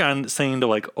Qui-Gon saying to,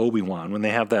 like, Obi-Wan, when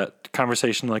they have that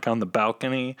conversation, like, on the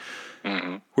balcony,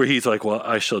 where he's like, well,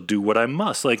 I shall do what I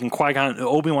must. Like, and Qui-Gon,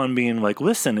 Obi-Wan being like,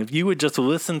 listen, if you would just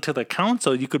listen to the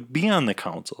council, you could be on the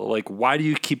council. Like, why do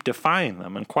you keep defying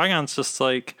them? And Qui-Gon's just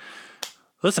like,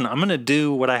 listen, I'm going to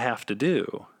do what I have to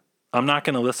do. I'm not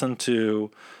going to listen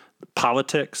to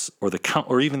politics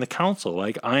or even the council.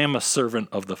 Like, I am a servant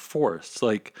of the Force.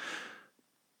 Like,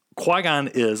 Qui-Gon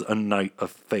is a knight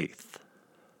of faith.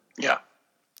 Yeah.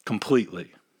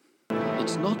 Completely.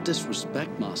 It's not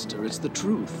disrespect, Master. It's the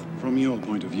truth. From your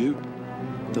point of view?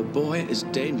 The boy is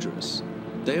dangerous.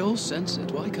 They all sense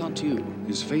it. Why can't you?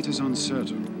 His fate is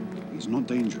uncertain. He's not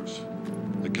dangerous.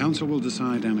 The Council will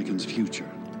decide Anakin's future.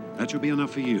 That should be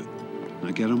enough for you.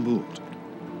 Now get on board.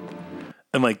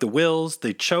 And like the Wills,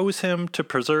 they chose him to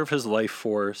preserve his life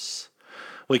force.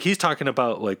 Like he's talking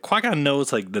about like Qui-Gon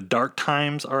knows like the dark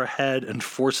times are ahead and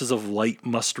forces of light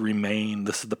must remain.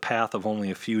 This is the path of only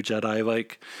a few Jedi.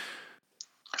 Like,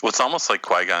 well, it's almost like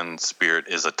Qui-Gon's spirit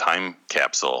is a time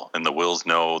capsule, and the Wills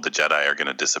know the Jedi are going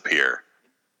to disappear.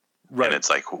 Right. And it's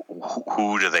like,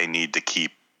 who do they need to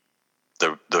keep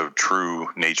the true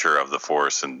nature of the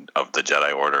Force and of the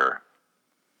Jedi Order?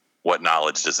 What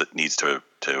knowledge does it needs to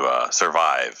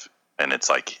survive? And it's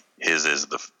like he's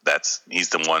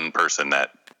the one person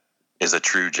that is a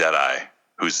true Jedi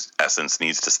whose essence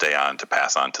needs to stay on to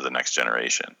pass on to the next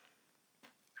generation.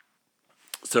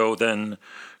 So then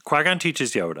Qui-Gon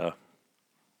teaches Yoda.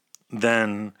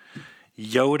 Then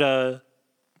Yoda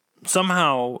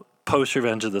somehow post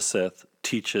Revenge of the Sith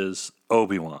teaches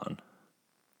Obi-Wan.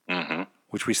 Mm-hmm.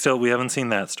 Which we haven't seen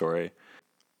that story.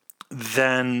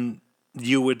 Then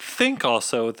you would think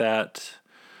also that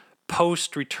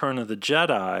post Return of the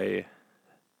Jedi,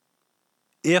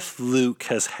 if Luke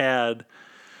has had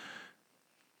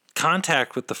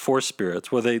contact with the Force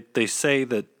spirits, well, they say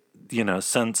that, you know,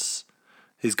 since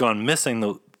he's gone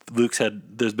missing,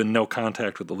 there's been no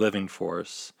contact with the living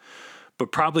Force.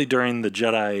 But probably during the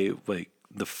Jedi, like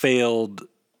the failed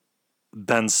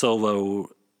Ben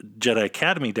Solo Jedi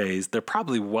Academy days, there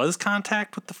probably was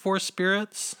contact with the Force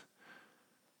spirits.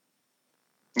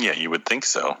 Yeah, you would think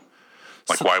so.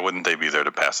 Like, why wouldn't they be there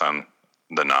to pass on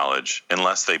the knowledge,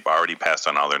 unless they've already passed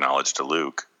on all their knowledge to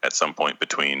Luke at some point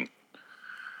between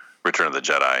Return of the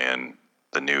Jedi and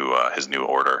the new his new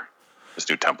order, his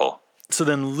new temple. So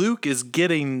then Luke is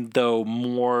getting, though,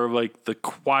 more like the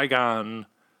Qui-Gon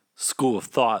school of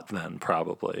thought then,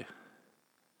 probably.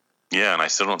 Yeah, and I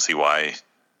still don't see why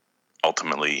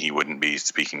ultimately he wouldn't be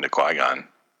speaking to Qui-Gon.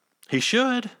 He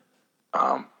should.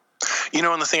 You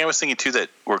know, and the thing I was thinking, too, that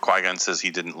where Qui-Gon says he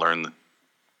didn't learn,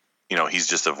 you know, he's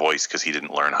just a voice because he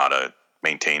didn't learn how to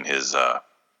maintain his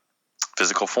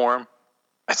physical form.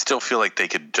 I still feel like they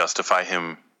could justify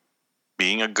him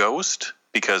being a ghost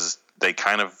because they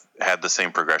kind of had the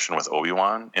same progression with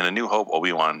Obi-Wan. In A New Hope,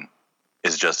 Obi-Wan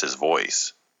is just his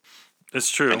voice. It's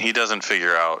true. And he doesn't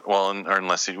figure out, well, or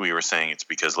unless we were saying it's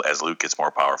because as Luke gets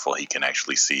more powerful, he can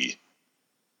actually see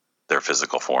their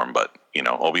physical form. But, you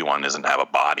know, Obi-Wan doesn't have a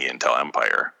body until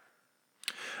Empire.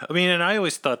 I mean, and I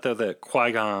always thought, though, that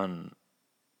Qui-Gon,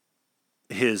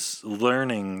 his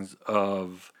learnings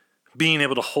of being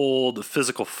able to hold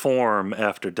physical form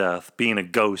after death, being a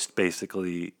ghost,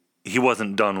 basically, he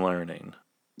wasn't done learning.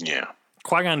 Yeah.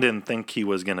 Qui-Gon didn't think he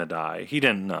was going to die. He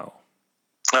didn't know.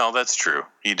 Well, that's true.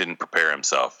 He didn't prepare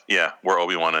himself. Yeah, where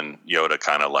Obi-Wan and Yoda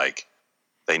kind of like,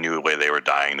 they knew the way they were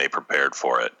dying, they prepared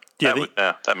for it. Yeah,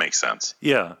 that makes sense.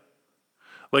 Yeah.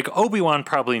 Like, Obi-Wan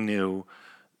probably knew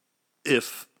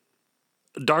if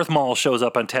Darth Maul shows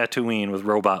up on Tatooine with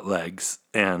robot legs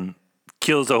and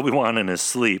kills Obi-Wan in his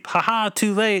sleep, haha,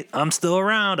 too late. I'm still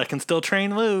around. I can still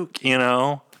train Luke, you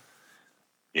know?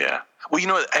 Yeah. Well, you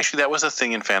know, actually, that was a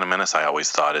thing in Phantom Menace I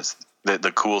always thought is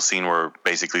the cool scene where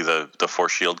basically the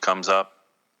Force shield comes up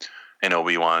and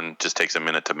Obi-Wan just takes a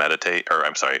minute to meditate, or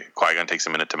I'm sorry, Qui-Gon takes a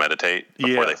minute to meditate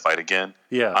before they fight again.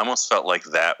 Yeah. I almost felt like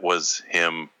that was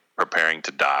him preparing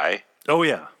to die. Oh,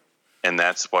 yeah. And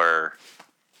that's where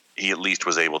he at least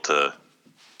was able to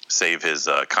save his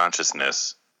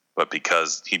consciousness, but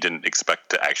because he didn't expect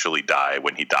to actually die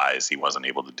when he dies, he wasn't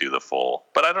able to do the full.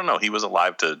 But I don't know, he was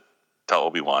alive to tell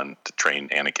Obi-Wan to train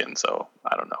Anakin, so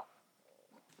I don't know.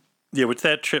 Yeah, which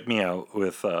that tripped me out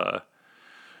with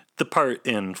the part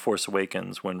in Force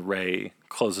Awakens when Rey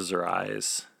closes her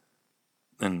eyes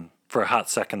and for a hot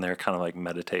second there kind of like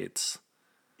meditates.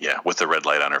 Yeah, with the red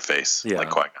light on her face, like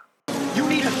Qui-Gon. You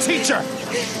need a teacher!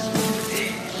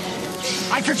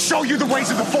 I could show you the ways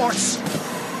of the Force!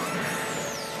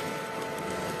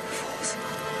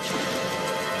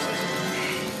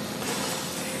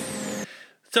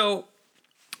 So,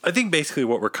 I think basically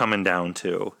what we're coming down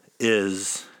to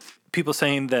is people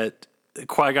saying that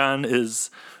Qui-Gon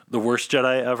is the worst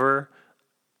Jedi ever.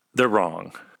 They're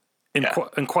wrong. And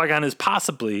Qui-Gon is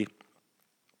possibly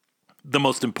the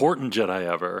most important Jedi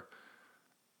ever.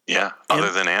 Yeah,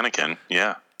 other than Anakin,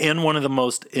 yeah. And one of the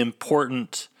most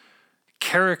important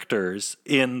characters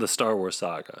in the Star Wars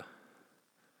saga.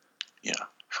 Yeah.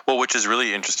 Well, which is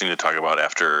really interesting to talk about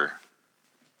after,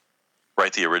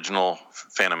 right, the original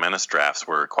Phantom Menace drafts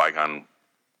where Qui-Gon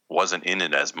wasn't in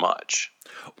it as much.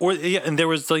 Or, yeah, and there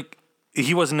was, like,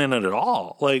 he wasn't in it at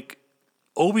all. Like,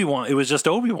 Obi-Wan, it was just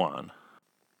Obi-Wan.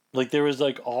 Like, there was,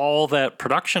 like, all that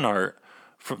production art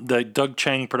from the Doug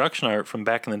Chiang production art from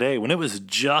back in the day when it was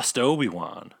just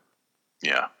Obi-Wan.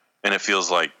 Yeah. And it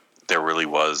feels like there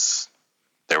was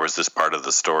this part of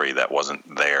the story that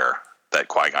wasn't there that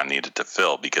Qui-Gon needed to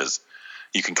fill, because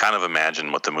you can kind of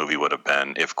imagine what the movie would have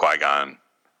been if Qui-Gon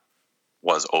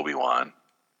was Obi-Wan.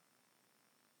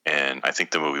 And I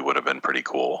think the movie would have been pretty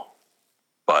cool.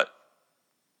 But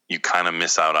you kind of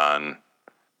miss out on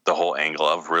the whole angle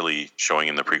of really showing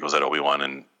in the prequels that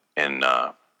Obi-Wan and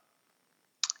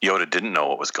Yoda didn't know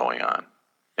what was going on.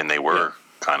 And they were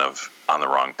kind of on the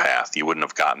wrong path. You wouldn't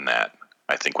have gotten that,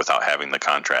 I think, without having the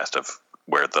contrast of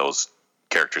where those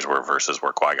characters were versus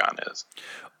where Qui-Gon is.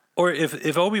 Or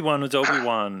if Obi-Wan was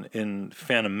Obi-Wan in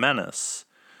Phantom Menace,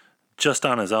 just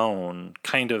on his own,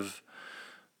 kind of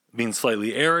being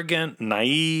slightly arrogant,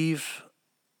 naive,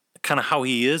 kind of how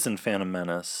he is in Phantom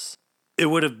Menace, it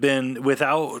would have been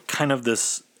without kind of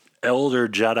this elder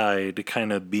Jedi to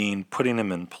kind of putting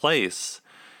him in place.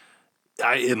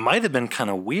 It might have been kind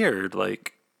of weird,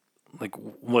 like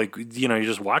you know, you're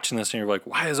just watching this and you're like,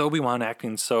 why is Obi-Wan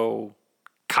acting so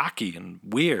cocky and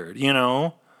weird, you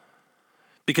know?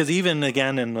 Because even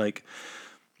again in like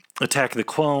Attack of the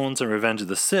Clones and Revenge of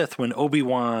the Sith, when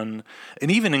Obi-Wan,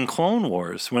 and even in Clone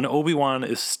Wars, when Obi-Wan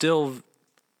is still,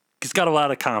 he's got a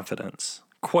lot of confidence,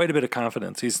 quite a bit of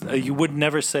confidence. You would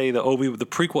never say the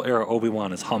prequel era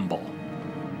Obi-Wan is humble.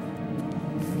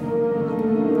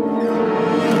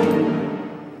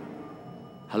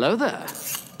 Hello there.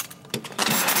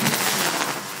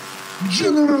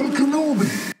 General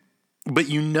Kenobi. But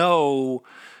you know,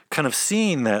 kind of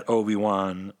seeing that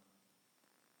Obi-Wan,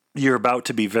 you're about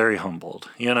to be very humbled,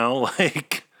 you know?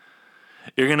 Like,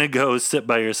 you're going to go sit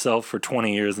by yourself for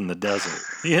 20 years in the desert,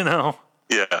 you know?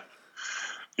 Yeah.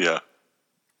 Yeah.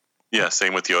 Yeah,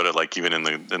 same with Yoda, like even in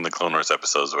the Clone Wars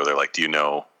episodes where they're like, do you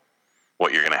know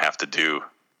what you're going to have to do?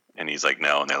 And he's like,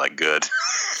 no. And they're like, good.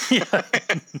 Yeah.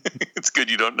 It's good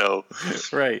you don't know.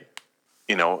 Right.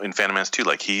 You know, in Phantom Menace 2,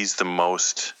 like, he's the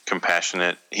most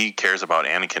compassionate. He cares about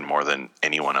Anakin more than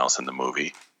anyone else in the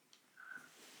movie.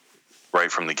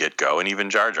 Right from the get-go. And even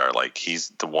Jar Jar, like, he's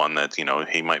the one that, you know,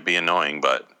 he might be annoying,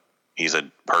 but he's a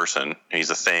person. He's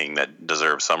a thing that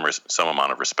deserves some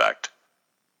amount of respect.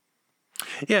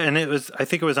 Yeah, and I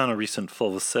think it was on a recent Full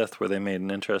of the Sith where they made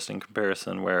an interesting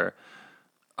comparison where,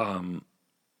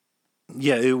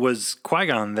 it was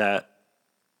Qui-Gon that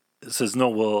says, no,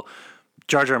 well,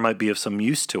 Jar Jar might be of some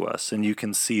use to us, and you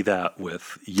can see that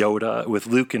with Yoda, with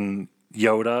Luke and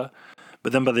Yoda.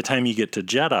 But then by the time you get to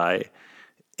Jedi,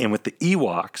 and with the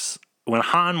Ewoks, when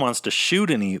Han wants to shoot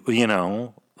you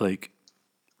know, like,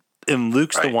 and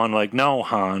Luke's the one like, no,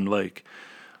 Han, like,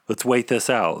 let's wait this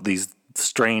out. These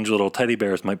strange little teddy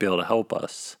bears might be able to help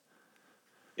us.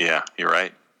 Yeah, you're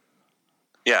right.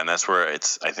 Yeah, and that's where I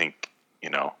think, you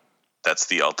know, that's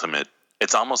the ultimate.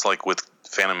 It's almost like with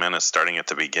Phantom Menace starting at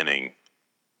the beginning,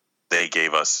 they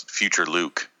gave us future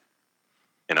Luke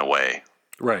in a way.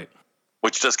 Right.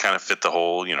 Which does kind of fit the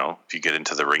whole, you know, if you get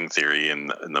into the ring theory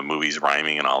and the movies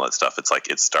rhyming and all that stuff, it's like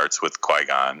it starts with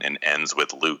Qui-Gon and ends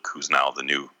with Luke, who's now the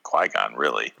new Qui-Gon,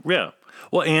 really. Yeah.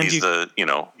 Well, and he's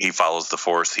he follows the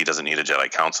Force. He doesn't need a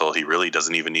Jedi Council. He really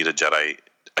doesn't even need a Jedi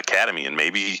Academy. And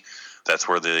maybe that's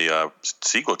where the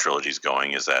sequel trilogy is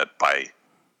going, is that by,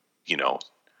 you know,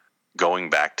 going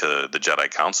back to the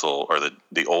Jedi Council or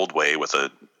the old way with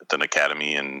an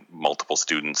academy and multiple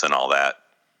students and all that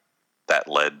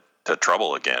led to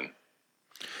trouble again.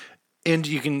 And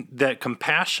that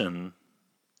compassion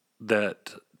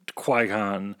that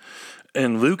Qui-Gon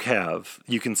and Luke have,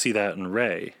 you can see that in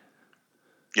Rey.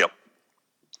 Yep.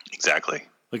 Exactly.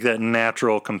 Like that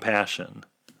natural compassion,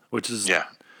 which is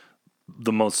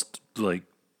the most, like,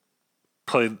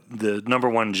 probably the number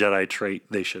one Jedi trait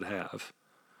they should have.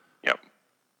 Yep.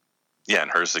 Yeah,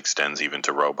 and hers extends even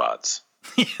to robots.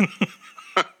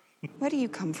 Where do you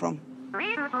come from?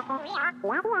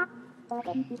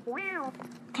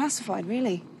 Classified,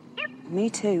 really? Me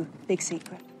too. Big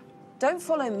secret. Don't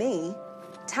follow me.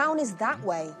 Town is that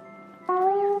way.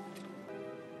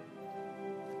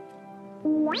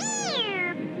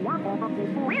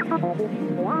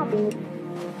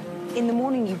 In the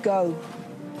morning you go.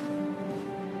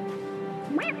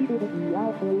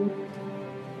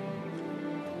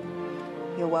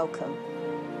 You're welcome.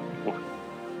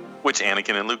 Which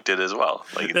Anakin and Luke did as well.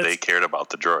 Like, they cared about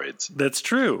the droids. That's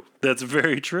true. That's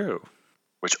very true.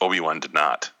 Which Obi-Wan did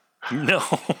not. No.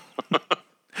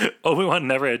 Obi-Wan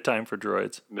never had time for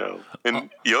droids. No.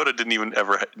 And Yoda didn't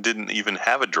even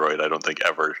have a droid, I don't think,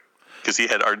 ever. Because he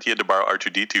had to borrow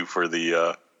R2-D2 for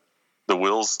the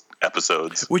Wills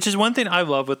episodes. Which is one thing I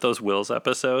love with those Wills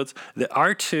episodes. The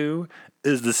R2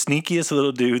 is the sneakiest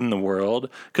little dude in the world,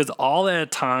 because all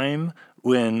that time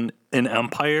when in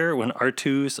Empire, when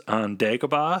R2's on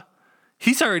Dagobah,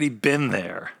 he's already been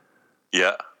there.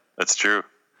 Yeah, that's true.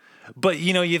 But,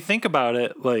 you know, you think about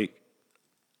it, like,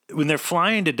 when they're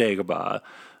flying to Dagobah,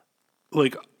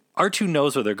 like, R2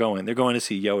 knows where they're going. They're going to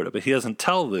see Yoda, but he doesn't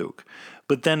tell Luke.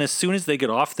 But then as soon as they get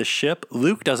off the ship,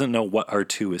 Luke doesn't know what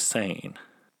R2 is saying,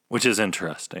 which is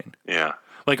interesting. Yeah.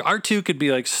 Like, R2 could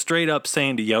be, like, straight up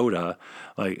saying to Yoda,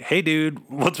 like, hey, dude,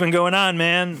 what's been going on,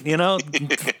 man? You know?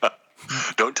 Yeah.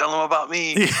 Don't tell him about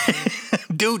me.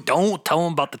 Dude, don't tell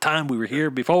him about the time we were here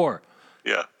before.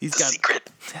 Yeah. He's got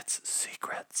secret. That's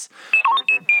secrets.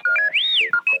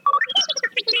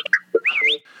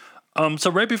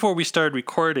 So right before we started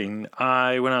recording,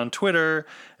 I went on Twitter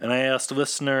and I asked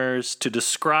listeners to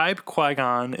describe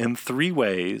Qui-Gon in 3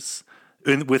 ways,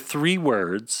 with 3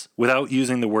 words, without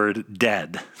using the word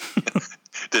dead.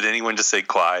 Did anyone just say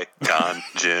Qui-Gon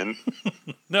Jinn?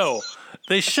 No,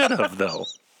 they should have, though.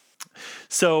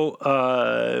 So,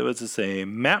 what's it say?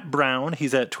 Matt Brown,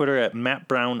 he's at Twitter at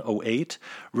MattBrown08,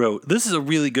 wrote, this is a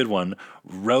really good one,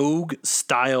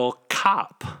 rogue-style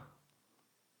cop.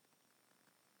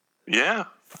 Yeah.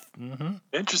 Mm-hmm.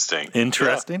 Interesting.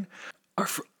 Yeah.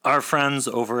 Our friends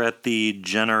over at the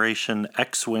Generation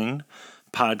X-Wing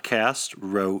podcast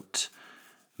wrote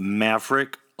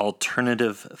Maverick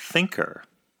Alternative Thinker.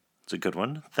 It's a good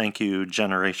one. Thank you,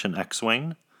 Generation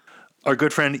X-Wing. Our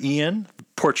good friend Ian,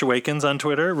 Porch Awakens on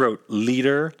Twitter, wrote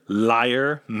Leader,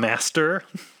 Liar, Master.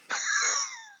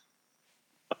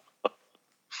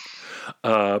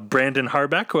 Brandon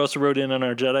Harbeck, who also wrote in on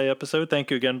our Jedi episode,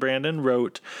 thank you again, Brandon,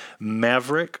 wrote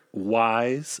Maverick,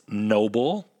 Wise,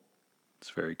 Noble. It's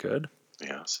very good.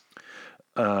 Yes.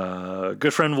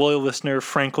 Good friend, loyal listener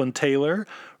Franklin Taylor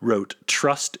wrote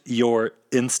Trust Your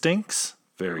Instincts.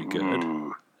 Very good.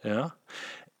 Ooh. Yeah.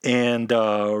 And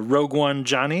Rogue One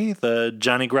Johnny, the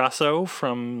Johnny Grasso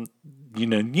from, you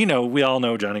know, we all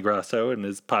know Johnny Grasso and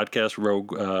his podcast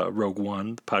Rogue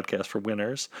One, the podcast for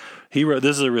winners. He wrote,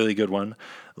 this is a really good one,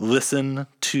 Listen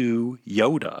to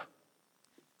Yoda.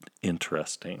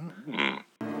 Interesting.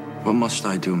 What must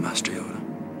I do, Master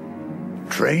Yoda?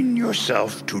 Train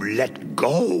yourself to let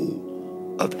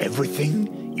go of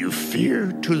everything you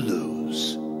fear to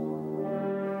lose.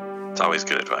 It's always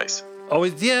good advice.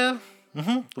 Always, yeah.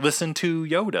 Mm-hmm. Listen to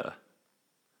Yoda.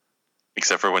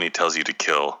 Except for when he tells you to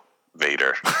kill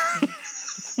Vader.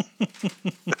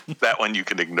 That one you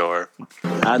can ignore.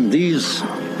 And these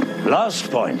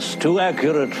last points, too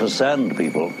accurate for sand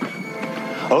people.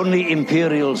 Only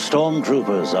Imperial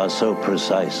stormtroopers are so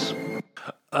precise.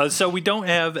 So we don't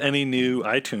have any new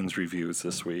iTunes reviews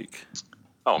this week.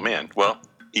 Oh, man. Well,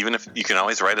 even if you can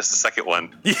always write us a second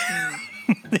one.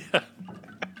 Yeah.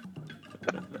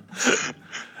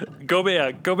 Go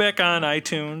back on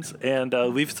iTunes and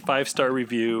leave a 5-star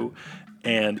review.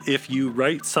 And if you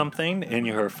write something in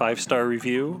your 5-star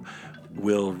review,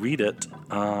 we'll read it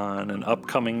on an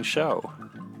upcoming show.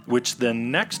 Which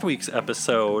then next week's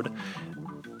episode,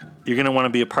 you're going to want to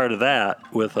be a part of that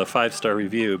with a 5-star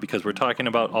review, because we're talking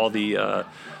about all the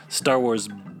Star Wars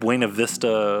Buena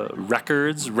Vista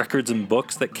records and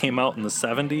books that came out in the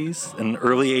 70s and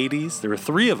early 80s. There were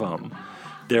 3 of them.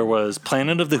 There was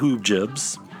Planet of the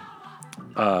Hoobjibs,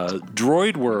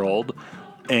 Droid World,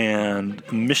 and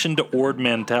Mission to Ord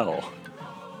Mantell.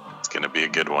 It's going to be a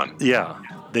good one. Yeah.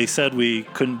 They said we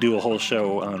couldn't do a whole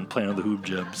show on Planet of the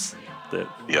Hoobjibs.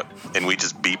 Yep. And we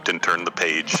just beeped and turned the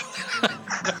page.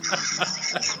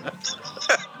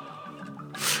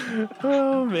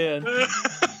 Oh, man.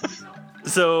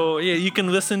 So, yeah, you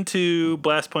can listen to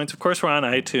Blast Points. Of course, we're on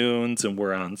iTunes, and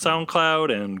we're on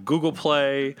SoundCloud and Google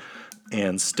Play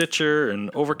and Stitcher and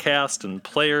Overcast and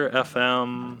Player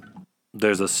FM.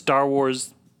 There's a Star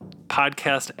Wars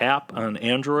podcast app on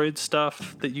Android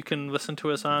stuff that you can listen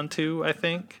to us on too, I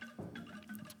think.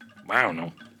 I don't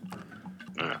know.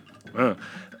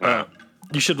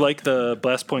 You should like the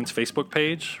Blast Points Facebook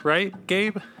page, right,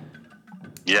 Gabe?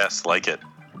 Yes, like it.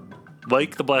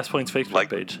 Like the Blast Points Facebook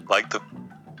page.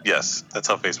 Yes, that's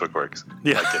how Facebook works.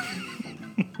 Yeah. Like it.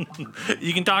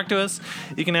 You can talk to us.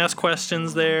 You can ask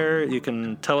questions there. You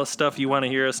can tell us stuff you want to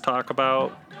hear us talk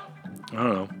about. I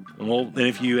don't know. And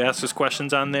if you ask us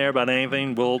questions on there about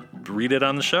anything, we'll read it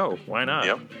on the show. Why not?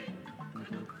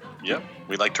 Yep.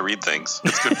 We like to read things.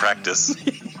 It's good practice.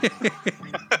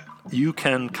 You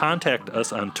can contact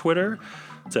us on Twitter.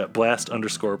 It's at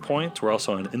blast_points. We're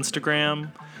also on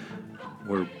Instagram.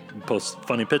 We post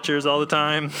funny pictures all the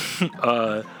time.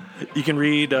 You can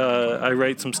read, I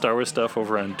write some Star Wars stuff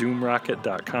over on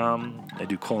doomrocket.com. I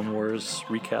do Clone Wars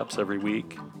recaps every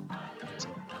week.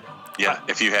 Yeah,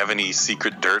 if you have any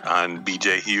secret dirt on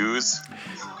BJ Hughes,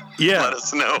 let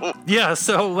us know. Yeah,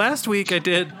 so last week I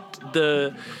did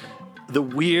the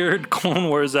weird Clone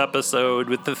Wars episode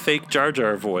with the fake Jar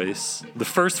Jar voice, the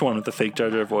first one with the fake Jar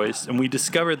Jar voice, and we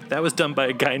discovered that was done by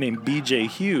a guy named BJ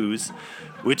Hughes,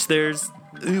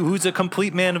 who's a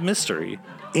complete man of mystery.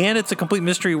 And it's a complete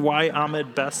mystery why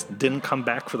Ahmed Best didn't come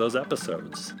back for those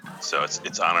episodes. So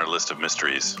it's on our list of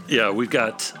mysteries. Yeah, we've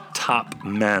got top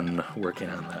men working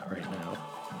on that right now.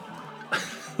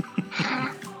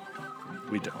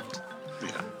 We don't.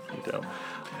 Yeah. We don't.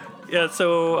 Yeah,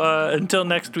 so until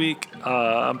next week,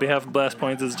 on behalf of Blast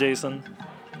Points, is Jason.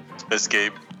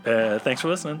 Escape. Thanks for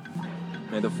listening.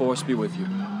 May the Force be with you.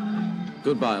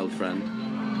 Goodbye, old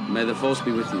friend. May the Force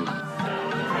be with you.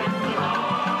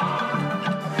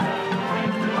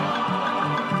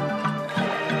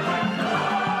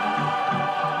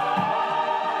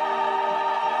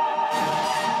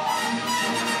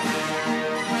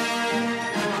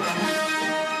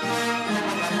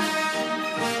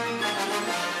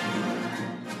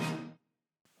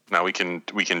 Now we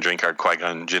can drink our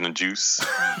Qui-Gon gin and juice.